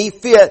make me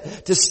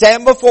fit to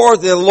stand before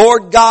the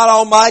Lord God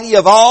Almighty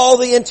of all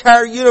the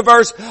entire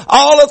universe,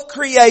 all of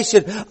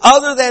creation,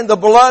 other than the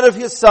blood of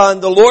His Son,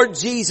 the Lord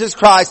Jesus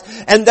Christ.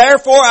 And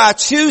therefore I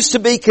choose to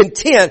be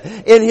content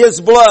in His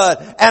blood.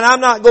 And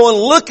I'm not going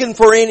looking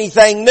for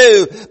anything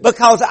new,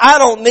 because I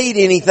don't need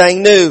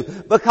anything new.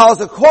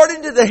 Because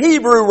according to the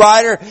Hebrew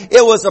writer,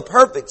 it was a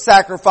perfect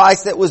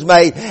sacrifice that was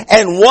made.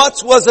 And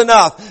once was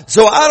enough.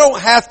 So I don't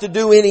have to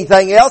do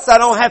anything else. I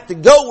don't have to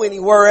go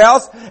anywhere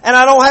else. And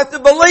I don't have to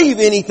believe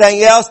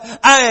anything else.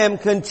 I am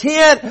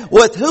content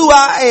with who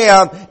I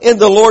am in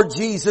the Lord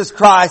Jesus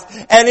Christ.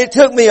 And it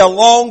took me a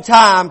long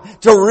time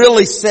to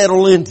really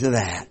settle into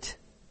that.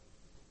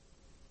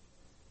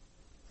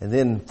 And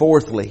then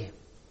fourthly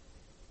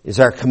is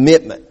our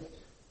commitment.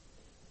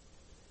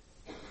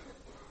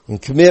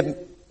 And commitment,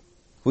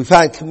 we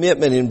find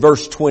commitment in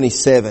verse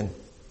 27.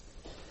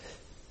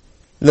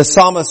 The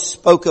psalmist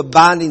spoke of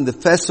binding the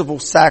festival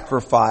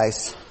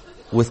sacrifice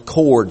with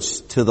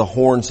cords to the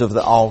horns of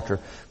the altar.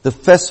 The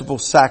festival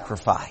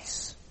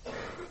sacrifice.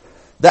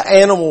 The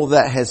animal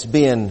that has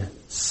been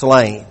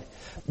slain.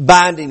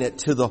 Binding it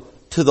to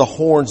the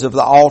horns of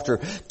the altar.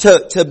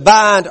 To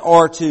bind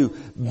or to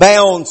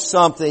bound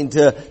something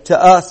to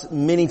us,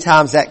 many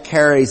times that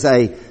carries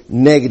a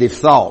negative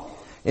thought.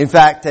 In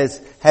fact,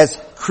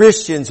 as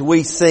Christians,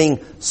 we sing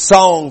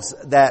songs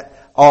that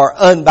are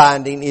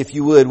unbinding, if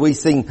you would. We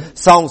sing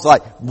songs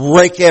like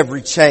Break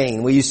Every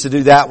Chain. We used to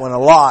do that one a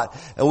lot.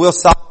 And we'll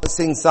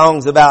sing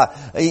songs about,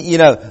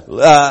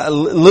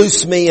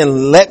 loose me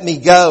and let me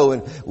go.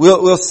 And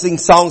we'll sing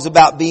songs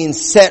about being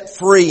set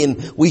free.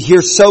 And we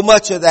hear so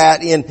much of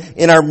that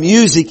in our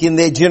music in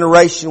the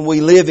generation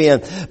we live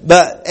in.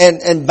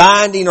 And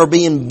binding or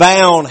being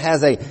bound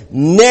has a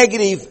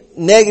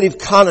negative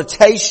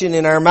connotation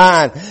in our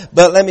mind.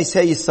 But let me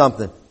tell you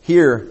something.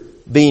 Here,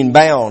 being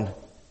bound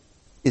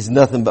is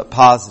nothing but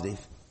positive.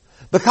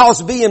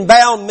 Because being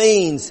bound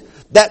means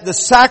that the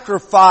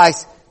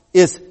sacrifice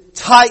is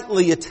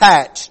tightly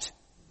attached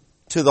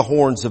to the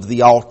horns of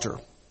the altar.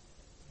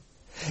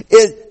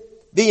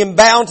 Being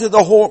bound to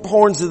the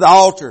horns of the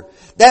altar,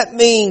 that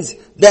means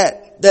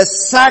that the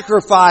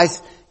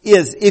sacrifice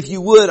is, if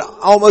you would,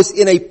 almost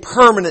in a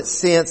permanent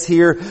sense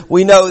here.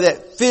 We know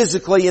that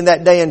physically in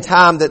that day and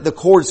time that the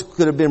cords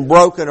could have been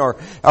broken or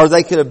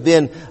they could have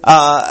been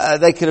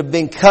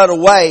cut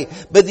away.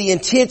 But the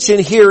intention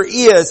here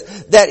is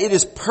that it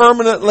is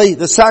permanently,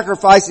 the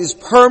sacrifice is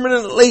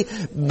permanently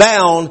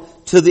bound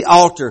to the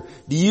altar.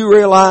 Do you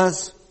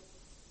realize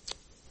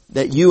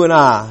that you and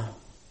I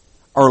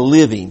are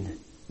living,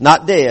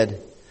 not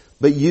dead,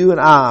 but you and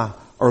I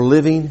are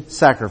living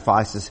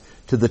sacrifices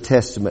to the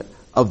testament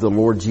of the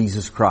Lord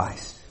Jesus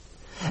Christ.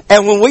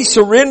 And when we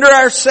surrender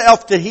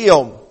ourselves to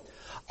Him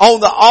on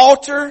the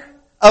altar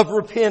of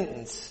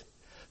repentance,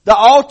 the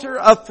altar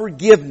of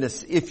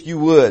forgiveness, if you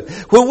would.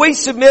 When we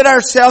submit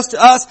ourselves to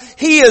us,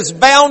 He is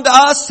bound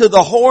us to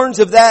the horns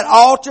of that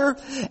altar.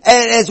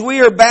 And as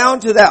we are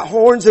bound to that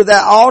horns of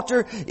that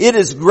altar,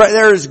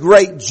 there is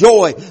great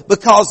joy.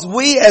 Because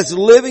we as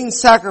living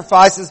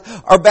sacrifices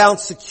are bound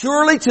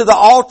securely to the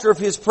altar of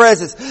His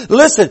presence.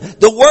 Listen,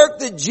 the work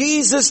that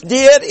Jesus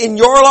did in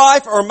your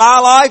life or my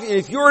life, and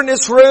if you're in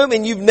this room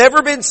and you've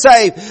never been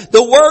saved,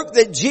 the work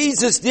that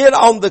Jesus did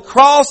on the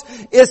cross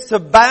is to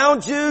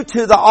bound you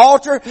to the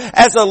altar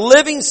as a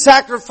living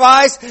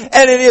sacrifice,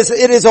 and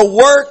it is a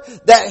work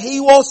that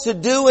He wants to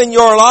do in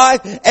your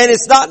life, and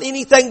it's not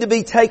anything to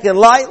be taken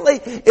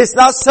lightly. It's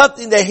not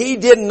something that He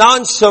did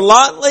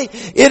nonchalantly.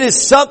 It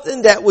is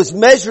something that was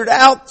measured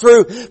out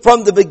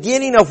from the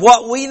beginning of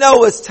what we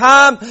know as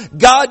time.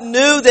 God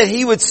knew that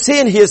He would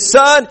send His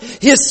Son.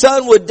 His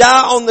Son would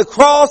die on the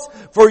cross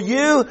for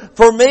you,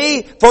 for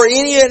me, for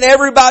any and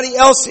everybody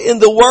else in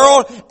the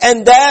world.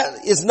 And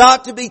that is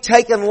not to be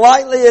taken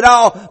lightly at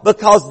all,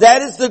 because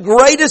that is the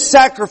greatest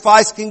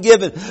sacrifice can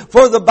given.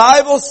 For the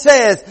Bible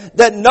says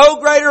that no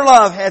greater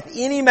love hath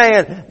any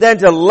man than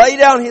to lay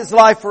down his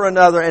life for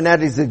another. And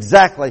that is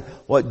exactly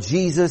what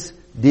Jesus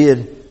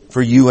did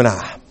for you and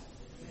I.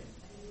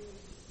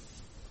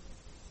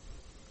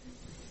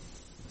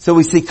 So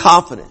we see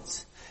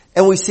confidence,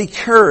 and we see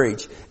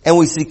courage, and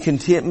we see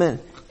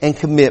contentment and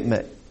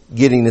commitment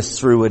getting us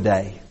through a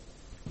day.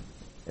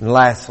 And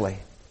lastly,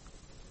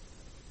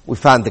 we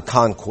find the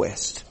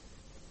conquest.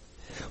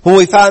 When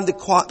we find the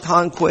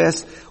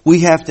conquest,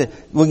 we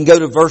can go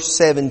to verse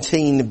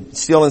 17,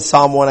 still in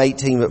Psalm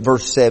 118, but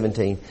verse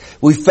 17.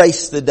 We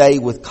face the day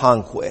with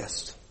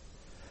conquest.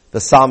 The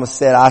psalmist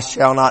said, I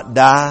shall not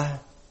die,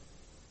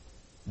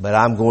 but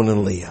I'm going to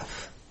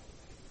live.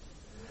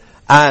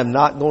 I am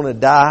not going to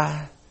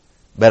die,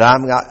 but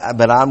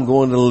I'm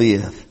going to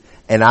live.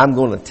 And I'm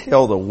going to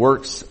tell the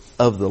works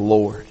of the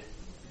Lord.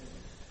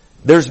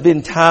 There's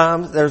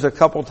a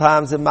couple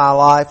times in my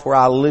life where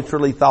I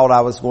literally thought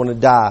I was going to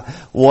die.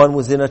 One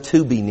was in a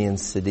tubing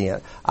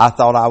incident. I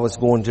thought I was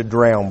going to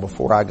drown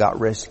before I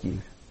got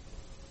rescued.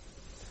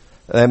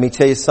 Let me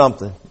tell you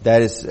something.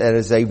 That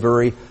is a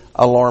very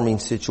alarming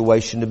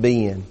situation to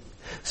be in.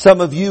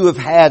 Some of you have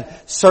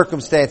had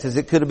circumstances.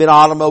 It could have been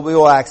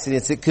automobile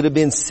accidents. It could have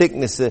been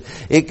sickness.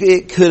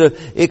 It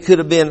could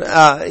have been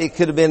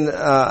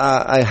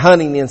a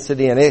hunting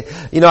incident.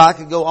 I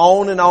could go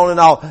on and on and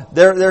on.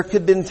 There could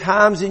have been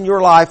times in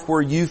your life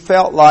where you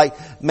felt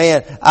like,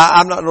 man,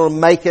 I'm not going to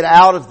make it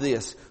out of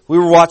this. We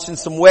were watching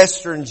some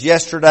westerns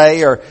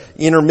yesterday, or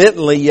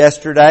intermittently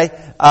yesterday,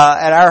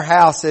 at our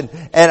house, and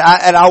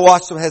I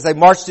watched them as they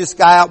marched this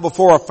guy out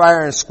before a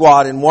firing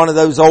squad in one of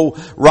those old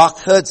Rock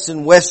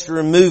Hudson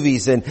western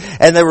movies, and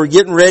they were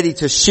getting ready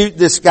to shoot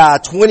this guy.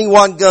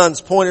 21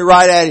 guns pointed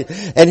right at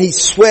him, and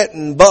he's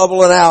sweating,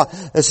 bubbling out.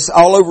 It's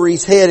all over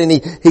his head, and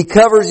he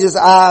covers his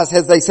eyes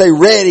as they say,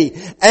 ready,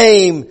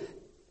 aim.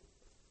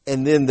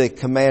 And then the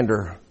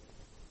commander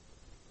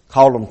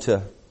called him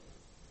to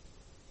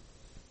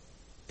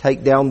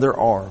take down their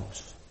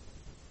arms.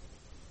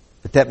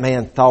 But that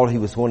man thought he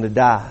was going to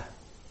die.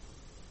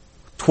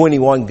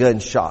 21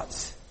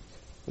 gunshots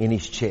in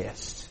his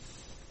chest.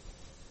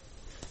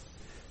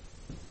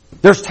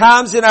 There's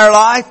times in our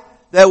life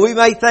that we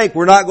may think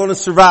we're not going to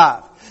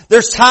survive.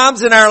 There's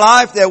times in our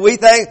life that we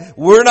think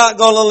we're not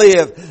going to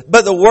live.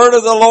 But the word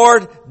of the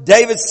Lord,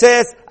 David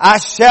says, I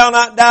shall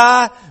not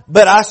die,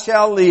 but I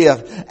shall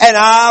live. And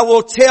I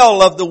will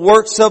tell of the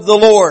works of the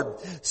Lord.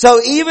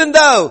 So even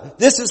though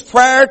this is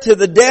prior to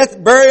the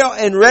death, burial,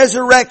 and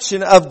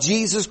resurrection of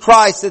Jesus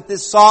Christ that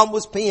this psalm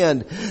was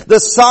penned, the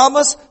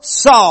psalmist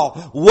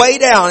saw way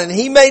down, and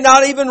he may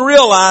not even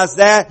realize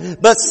that,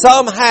 but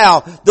somehow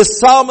the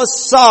psalmist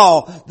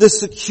saw the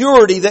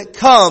security that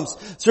comes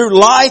through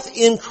life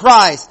in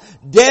Christ.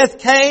 Death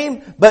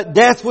came, but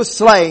death was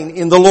slain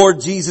in the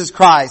Lord Jesus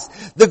Christ.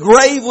 The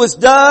grave was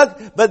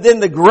dug, but then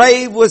the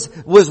grave was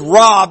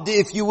robbed,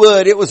 if you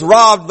would. It was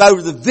robbed by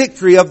the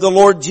victory of the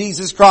Lord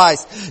Jesus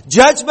Christ.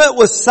 Judgment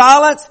was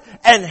silenced,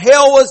 and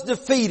hell was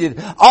defeated,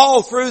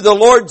 all through the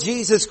Lord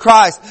Jesus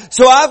Christ.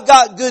 So I've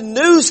got good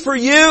news for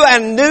you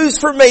and news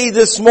for me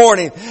this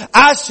morning.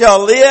 I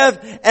shall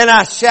live and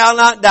I shall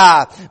not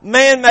die.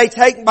 Man may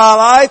take my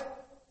life.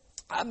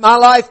 My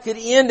life could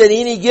end at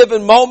any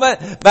given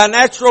moment by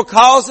natural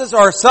causes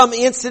or some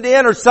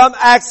incident or some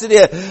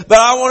accident. But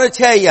I want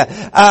to tell you,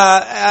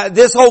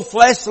 this whole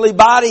fleshly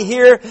body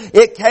here,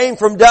 it came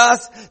from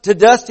dust. To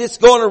dust it's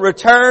going to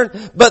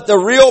return. But the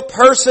real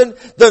person,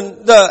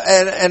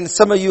 and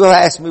some of you have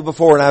asked me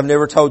before and I've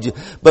never told you,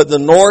 but the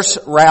Norse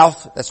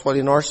Ralph, that's what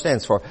the Norse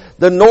stands for.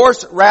 The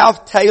Norse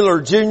Ralph Taylor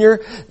Jr.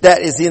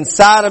 that is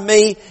inside of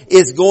me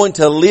is going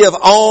to live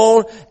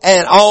on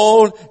and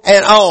on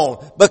and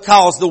on.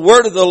 Because the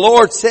word of the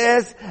Lord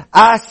says,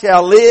 I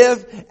shall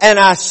live and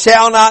I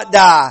shall not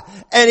die.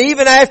 And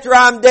even after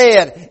I'm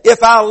dead,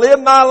 if I live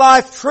my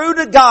life true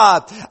to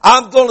God,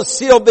 I'm going to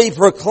still be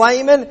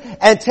proclaiming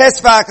and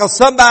testifying, because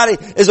somebody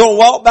is going to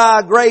walk by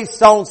a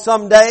gravestone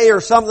someday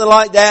or something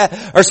like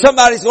that, or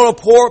somebody's going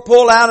to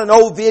pull out an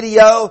old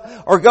video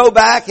or go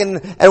back and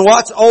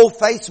watch old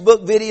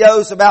Facebook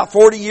videos about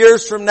 40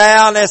 years from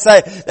now, and they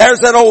say, there's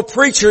that old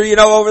preacher,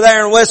 over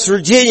there in West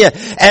Virginia,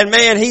 and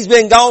man, he's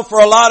been gone for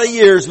a lot of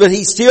years, but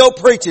he's still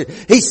preaching.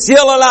 He's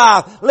still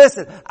alive.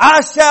 Listen,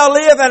 I shall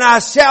live and I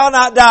shall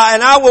not die,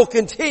 and I will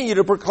continue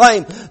to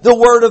proclaim the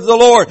word of the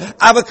Lord,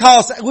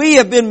 because we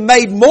have been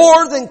made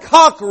more than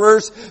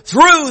conquerors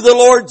through the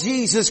Lord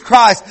Jesus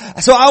Christ.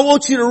 So I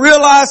want you to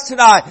realize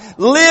tonight,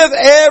 live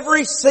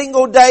every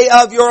single day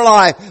of your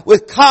life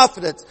with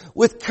confidence,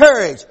 with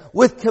courage,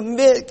 with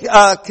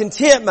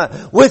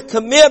contentment, with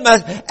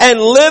commitment, and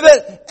live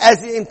it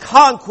as in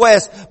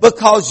conquest,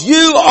 because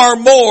you are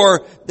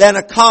more than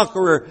a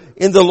conqueror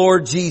in the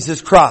Lord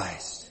Jesus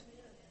Christ.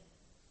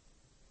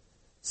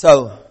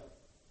 So,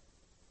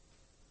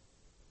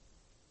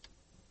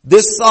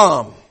 this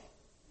psalm,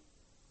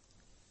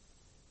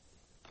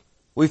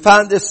 we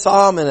find this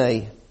psalm in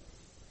a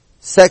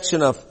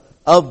section of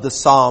the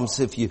Psalms.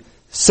 If you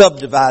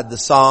subdivide the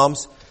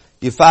Psalms,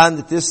 you find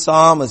that this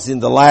psalm is in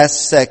the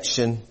last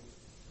section.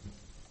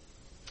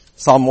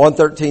 Psalm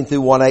 113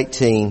 through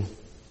 118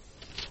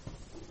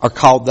 are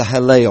called the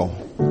Hallel,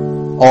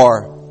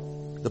 or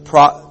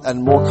a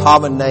more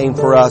common name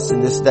for us in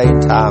this day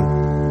and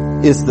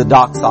time is the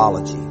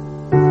doxology.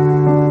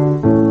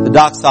 The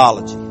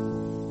doxology.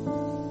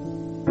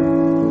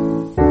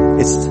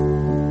 It's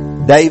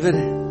David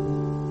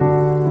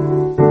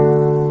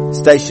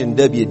Station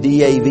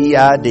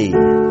WDAVID,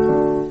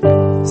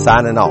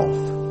 signing off.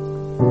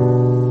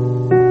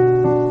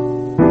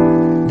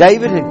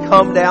 David had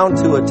come down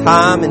to a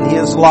time in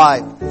his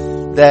life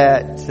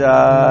that,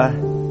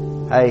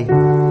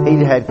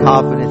 he had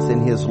confidence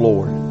in his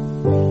Lord.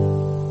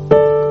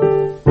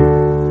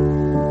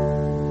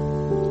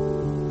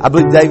 I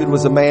believe David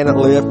was a man that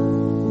lived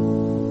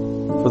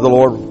for the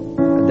Lord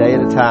a day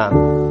at a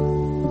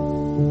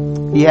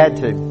time. He had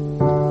to.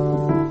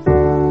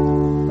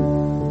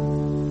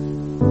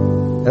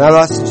 And I'm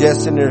not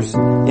suggesting there's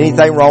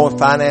anything wrong with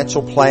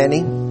financial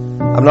planning.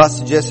 I'm not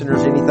suggesting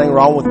there's anything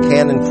wrong with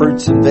canning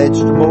fruits and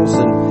vegetables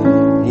and,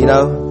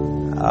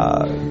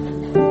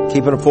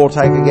 keeping a full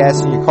tank of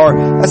gas in your car.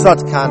 That's not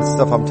the kind of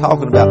stuff I'm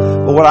talking about.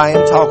 But what I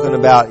am talking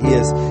about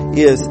is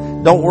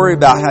don't worry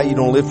about how you're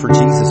going to live for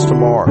Jesus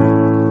tomorrow.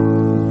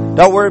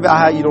 Don't worry about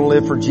how you're going to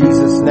live for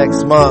Jesus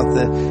next month.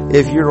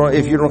 If you're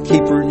going to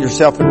keep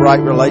yourself in right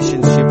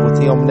relationship with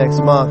Him next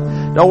month.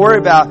 Don't worry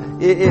about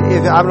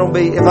if I'm going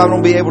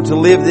to be able to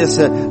live this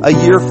a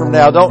year from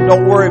now.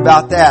 Don't worry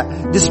about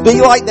that. Just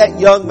be like that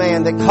young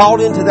man that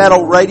called into that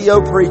old radio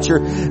preacher,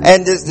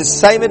 and the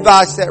same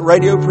advice that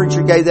radio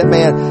preacher gave that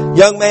man.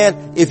 Young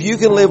man, if you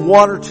can live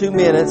 1 or 2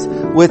 minutes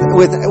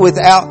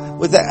without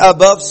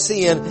above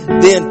sin,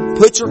 then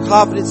put your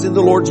confidence in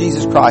the Lord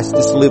Jesus Christ.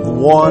 Just live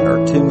 1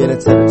 or 2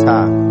 minutes at a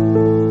time.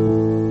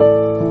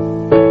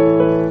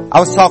 I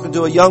was talking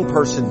to a young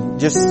person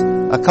just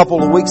a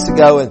couple of weeks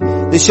ago,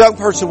 and this young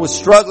person was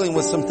struggling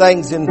with some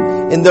things in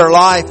their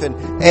life,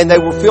 and they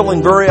were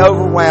feeling very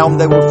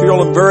overwhelmed. They were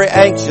feeling very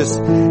anxious.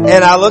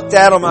 And I looked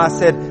at them and I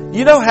said,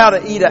 "You know how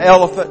to eat an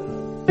elephant?"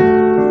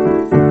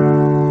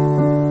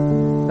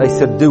 They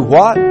said, "Do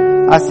what?"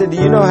 I said, "Do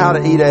you know how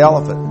to eat an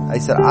elephant?" They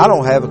said, "I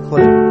don't have a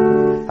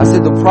clue." I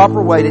said, "The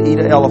proper way to eat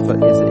an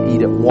elephant is to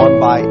eat it one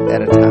bite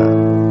at a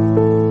time."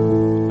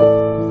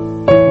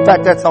 In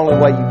fact, that's the only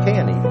way you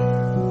can eat it.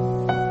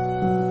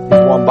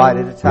 It's one bite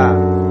at a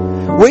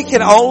time. We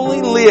can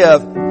only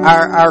live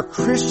our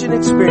Christian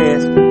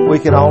experience, we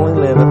can only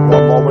live it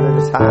 1 moment at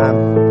a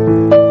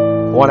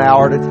time, 1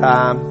 hour at a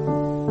time,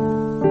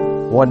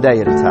 1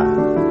 day at a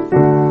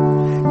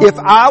time. If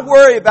I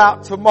worry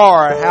about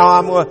tomorrow, how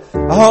I'm going to,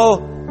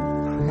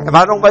 if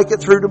I don't make it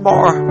through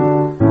tomorrow,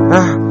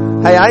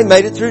 hey, I ain't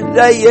made it through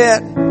today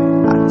yet.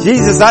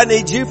 Jesus, I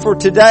need you for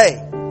today.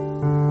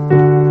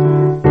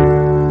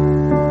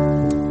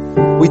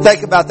 We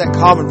think about that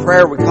common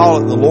prayer, we call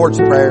it the Lord's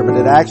Prayer, but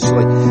it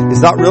actually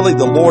is not really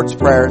the Lord's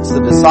Prayer, it's the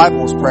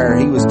disciples' prayer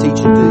He was teaching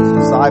to His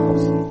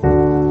disciples.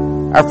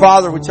 Our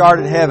Father which art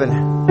in heaven,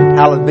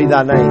 hallowed be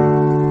Thy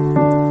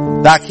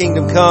name. Thy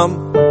kingdom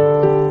come,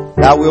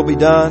 Thy will be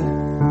done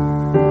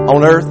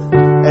on earth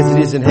as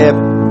it is in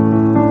heaven.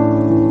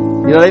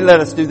 You know, they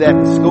let us do that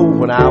in school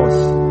when I was,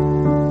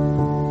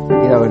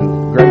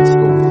 in grade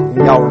school.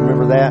 Y'all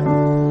remember that?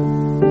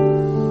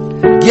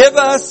 Give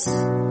us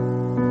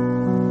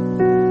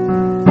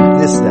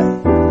this day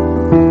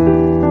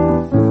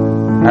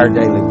our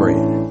daily bread.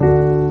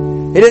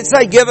 He didn't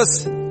say give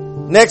us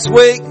next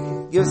week.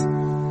 You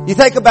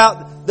think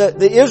about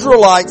the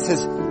Israelites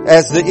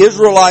as the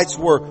Israelites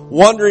were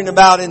wandering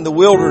about in the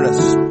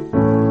wilderness.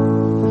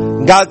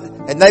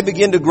 And they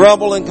begin to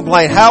grumble and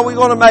complain. How are we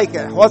going to make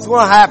it? What's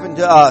going to happen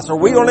to us? Are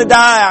we going to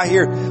die out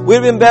here? We'd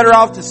have been better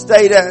off to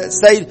stayed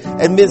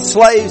and been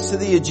slaves to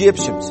the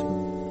Egyptians.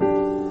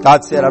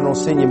 God said, I'm going to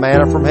send you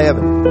manna from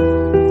heaven.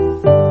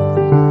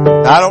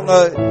 I don't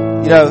know,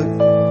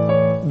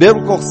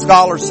 biblical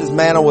scholars says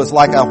manna was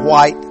like a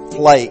white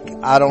flake.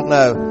 I don't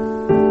know.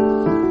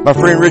 My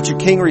friend Richard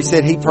Kingery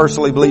said he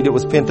personally believed it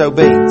was pinto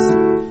beans.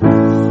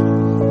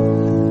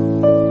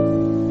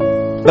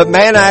 But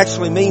manna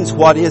actually means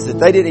what is it?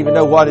 They didn't even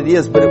know what it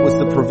is, but it was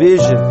the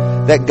provision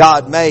that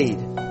God made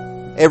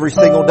every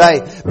single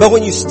day. But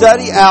when you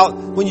study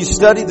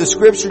the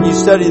scripture and you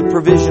study the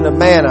provision of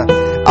manna,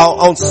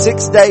 on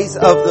 6 days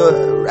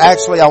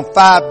on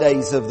 5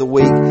 days of the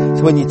week,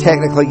 is when you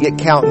technically get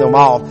counting them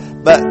off.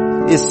 But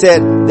it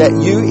said that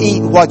you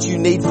eat what you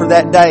need for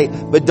that day,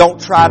 but don't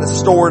try to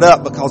store it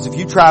up, because if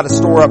you try to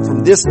store up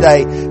from this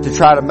day to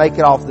try to make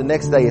it off the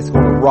next day, it's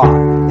going to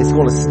rot. It's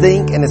going to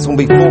stink and it's going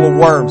to be full of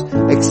worms.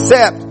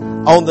 Except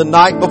on the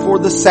night before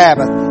the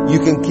Sabbath, you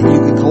can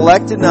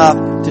collect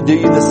enough to do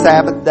you the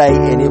Sabbath day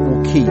and it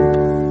will keep.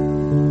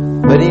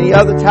 But any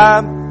other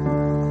time,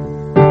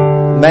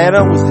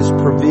 manna was this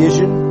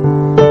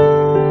provision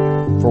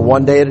for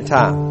 1 day at a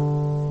time.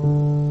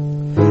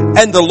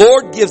 And the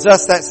Lord gives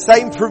us that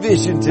same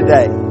provision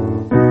today.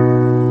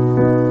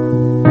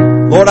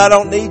 Lord, I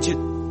don't need you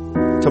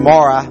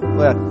tomorrow.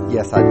 Well,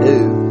 yes, I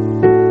do.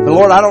 But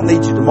Lord, I don't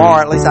need you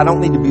tomorrow. At least I don't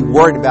need to be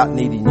worried about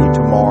needing you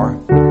tomorrow.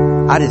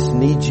 I just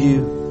need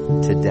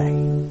you today.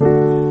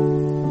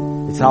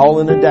 It's all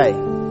in a day.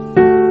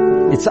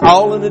 It's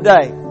all in a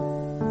day.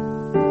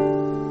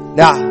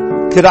 Now,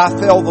 could I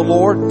fail the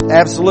Lord?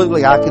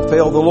 Absolutely, I could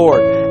fail the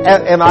Lord.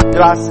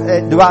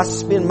 Do I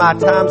spend my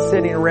time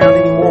sitting around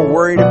anymore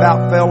worried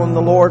about failing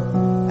the Lord?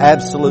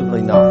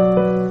 Absolutely not.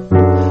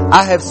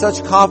 I have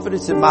such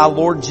confidence in my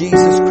Lord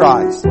Jesus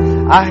Christ.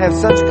 I have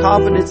such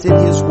confidence in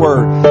His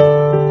Word.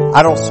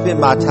 I don't spend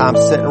my time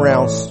sitting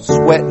around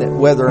sweating at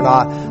whether or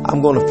not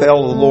I'm going to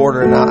fail the Lord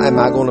or not, am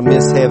I going to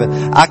miss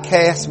heaven. I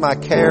cast my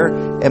care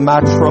and my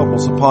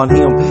troubles upon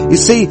Him. You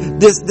see,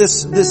 this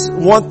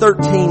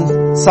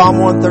 113, Psalm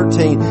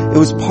 113, it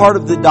was part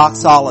of the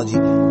doxology.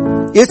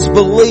 It's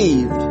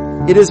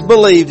believed, it is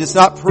believed, it's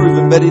not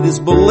proven, but it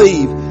is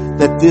believed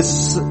that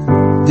this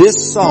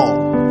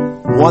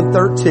Psalm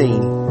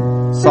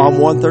 113, Psalm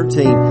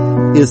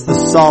 113, is the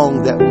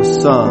song that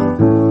was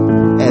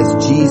sung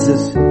as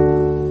Jesus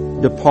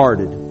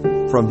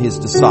departed from His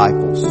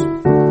disciples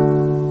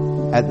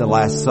at the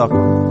Last Supper.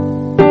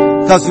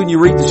 Because when you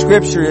read the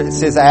Scripture, it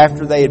says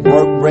after they had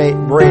broke bread,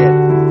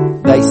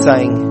 they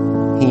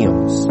sang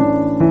hymns.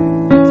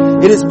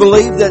 It is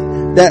believed that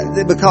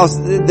because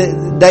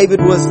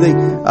David was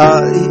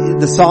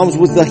the Psalms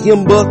was the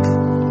hymn book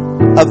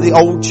of the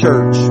old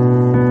church,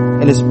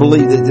 and it's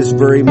believed that this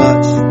very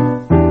much.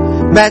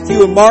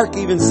 Matthew and Mark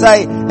even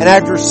say, and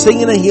after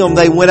singing a hymn,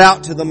 they went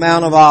out to the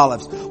Mount of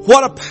Olives.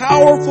 What a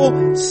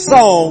powerful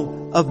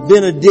song of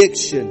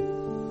benediction.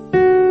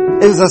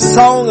 It was a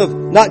song of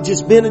not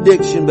just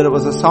benediction, but it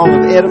was a song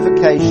of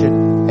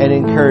edification and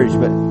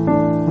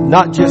encouragement.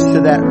 Not just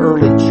to that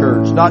early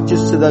church, not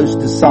just to those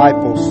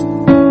disciples,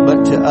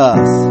 but to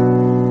us.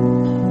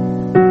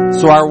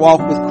 So our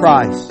walk with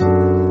Christ,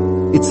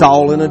 it's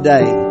all in a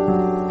day.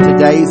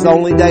 Today is the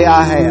only day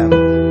I have.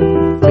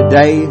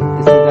 Today is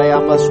the day I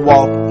must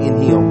walk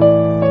in Him.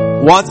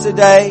 Once a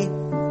day,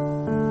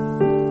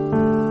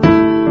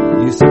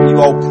 some of you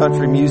old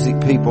country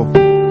music people,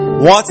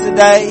 once a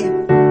day,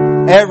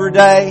 every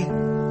day,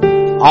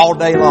 all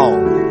day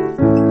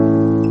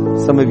long.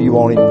 Some of you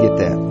won't even get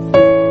that.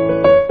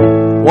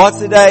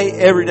 Once a day,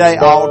 every day,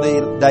 all day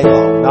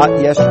long.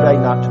 Not yesterday,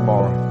 not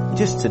tomorrow.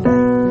 Just today.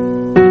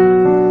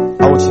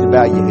 I want you to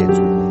bow your heads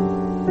with me.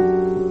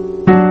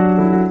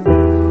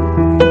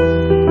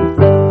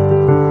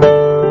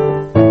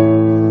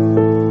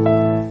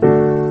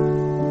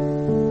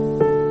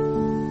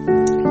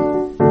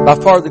 By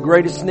far the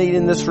greatest need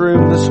in this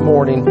room this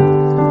morning,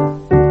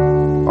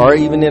 or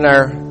even in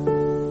our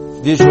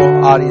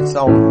visual audience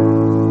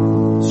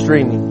on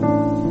streaming,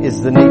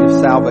 is the need of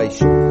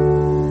salvation.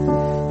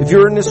 If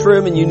you're in this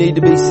room and you need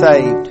to be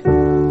saved,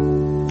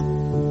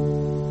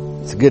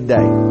 it's a good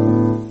day.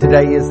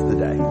 Today is the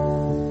day.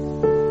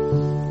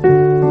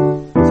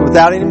 So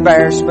without any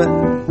embarrassment,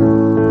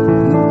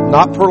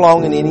 not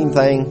prolonging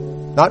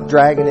anything, not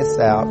dragging this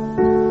out,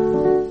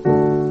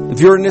 if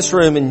you're in this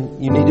room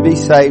and you need to be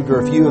saved,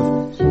 or if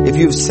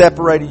you've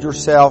separated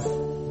yourself,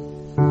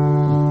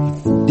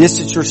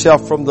 distanced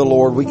yourself from the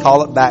Lord, we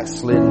call it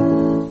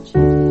backsliding,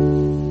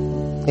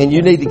 and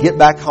you need to get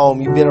back home,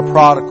 you've been a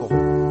prodigal.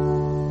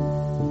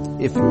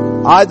 If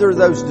either of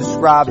those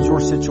describes your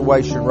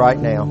situation right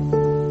now,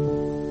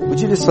 would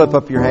you just slip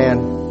up your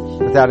hand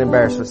without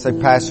embarrassment? Say,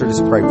 Pastor,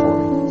 just pray for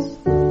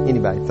me.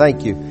 Anybody?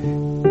 Thank you.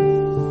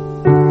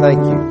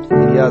 Thank you.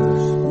 Any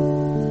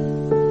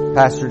others?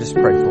 Pastor, just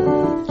pray for me.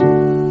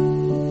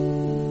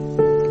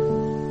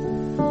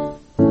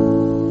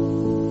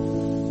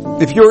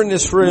 If you're in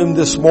this room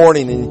this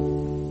morning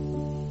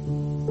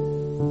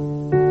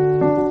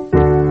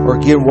or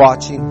again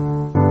watching,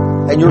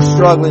 and you're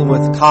struggling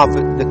with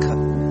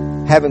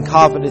having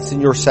confidence in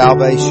your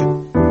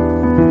salvation,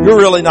 you're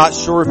really not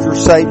sure if you're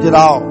saved at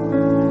all.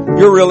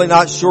 You're really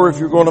not sure if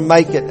you're going to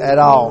make it at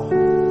all.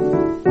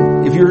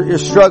 If you're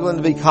struggling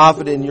to be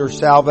confident in your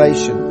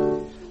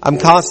salvation, I'm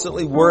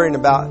constantly worrying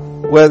about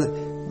whether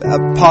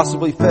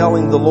possibly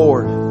failing the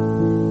Lord.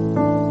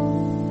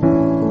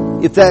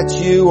 If that's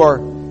you,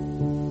 or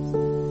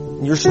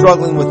you're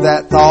struggling with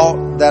that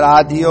thought, that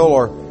ideal,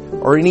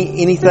 or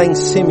anything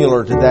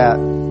similar to that,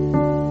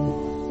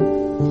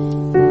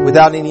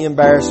 without any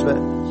embarrassment,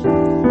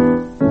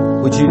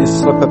 would you just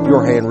slip up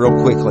your hand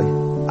real quickly?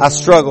 I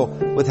struggle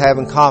with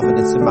having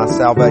confidence in my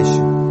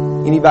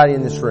salvation. Anybody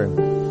in this room?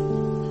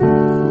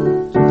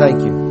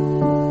 Thank you.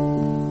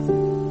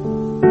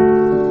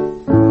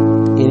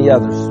 Any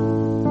others?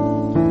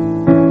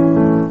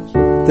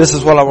 This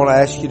is what I want to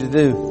ask you to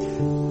do.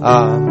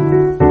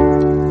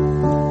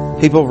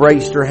 People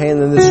raised their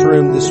hand in this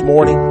room this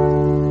morning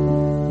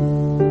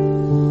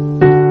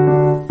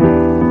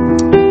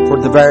for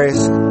the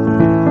various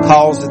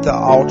calls at the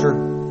altar.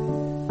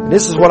 And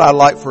this is what I'd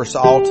like for us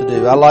all to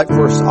do. I'd like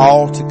for us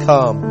all to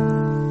come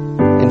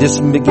and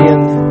just begin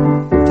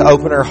to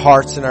open our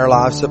hearts and our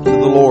lives up to the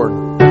Lord.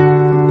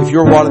 If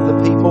you're one of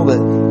the people that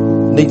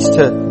needs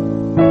to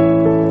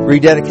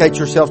rededicate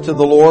yourself to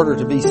the Lord or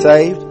to be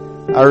saved,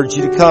 I urge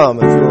you to come.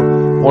 If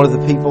you're one of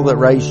the people that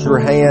raised your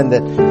hand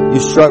that you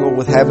struggle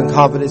with having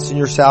confidence in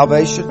your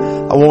salvation,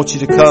 I want you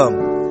to come.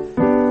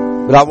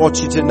 But I want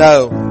you to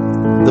know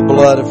the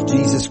blood of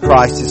Jesus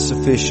Christ is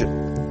sufficient.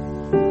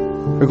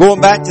 We're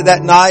going back to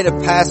that night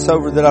of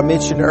Passover that I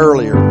mentioned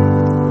earlier.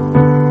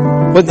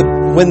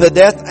 When the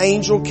death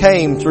angel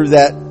came through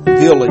that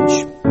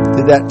village,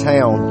 through that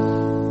town,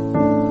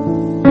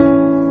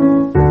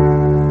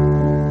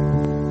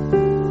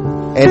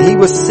 And he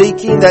was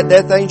seeking, that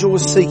death angel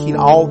was seeking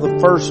all the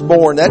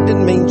firstborn. That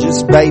didn't mean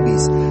just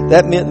babies.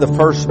 That meant the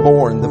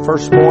firstborn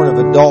of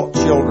adult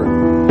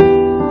children.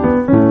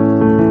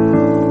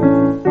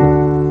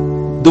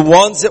 The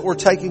ones that were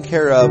taken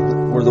care of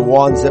were the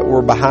ones that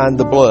were behind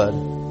the blood.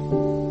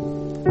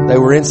 They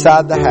were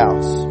inside the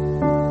house,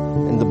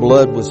 and the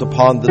blood was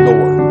upon the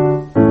door.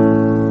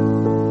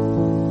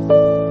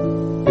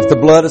 If the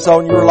blood is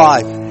on your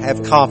life,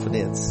 have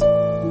confidence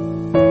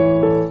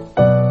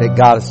that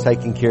God is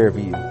taking care of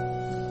you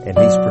and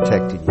He's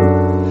protecting you.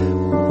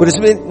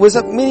 Was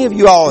many of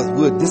you all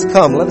would just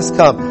come? Let us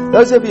come.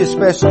 Those of you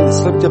especially that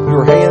slipped up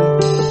your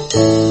hand,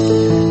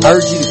 I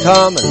urge you to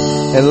come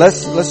and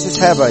let's just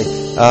have a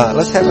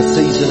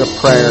season of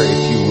prayer,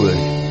 if you would.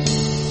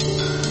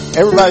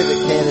 Everybody that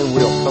can and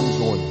will, come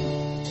join me.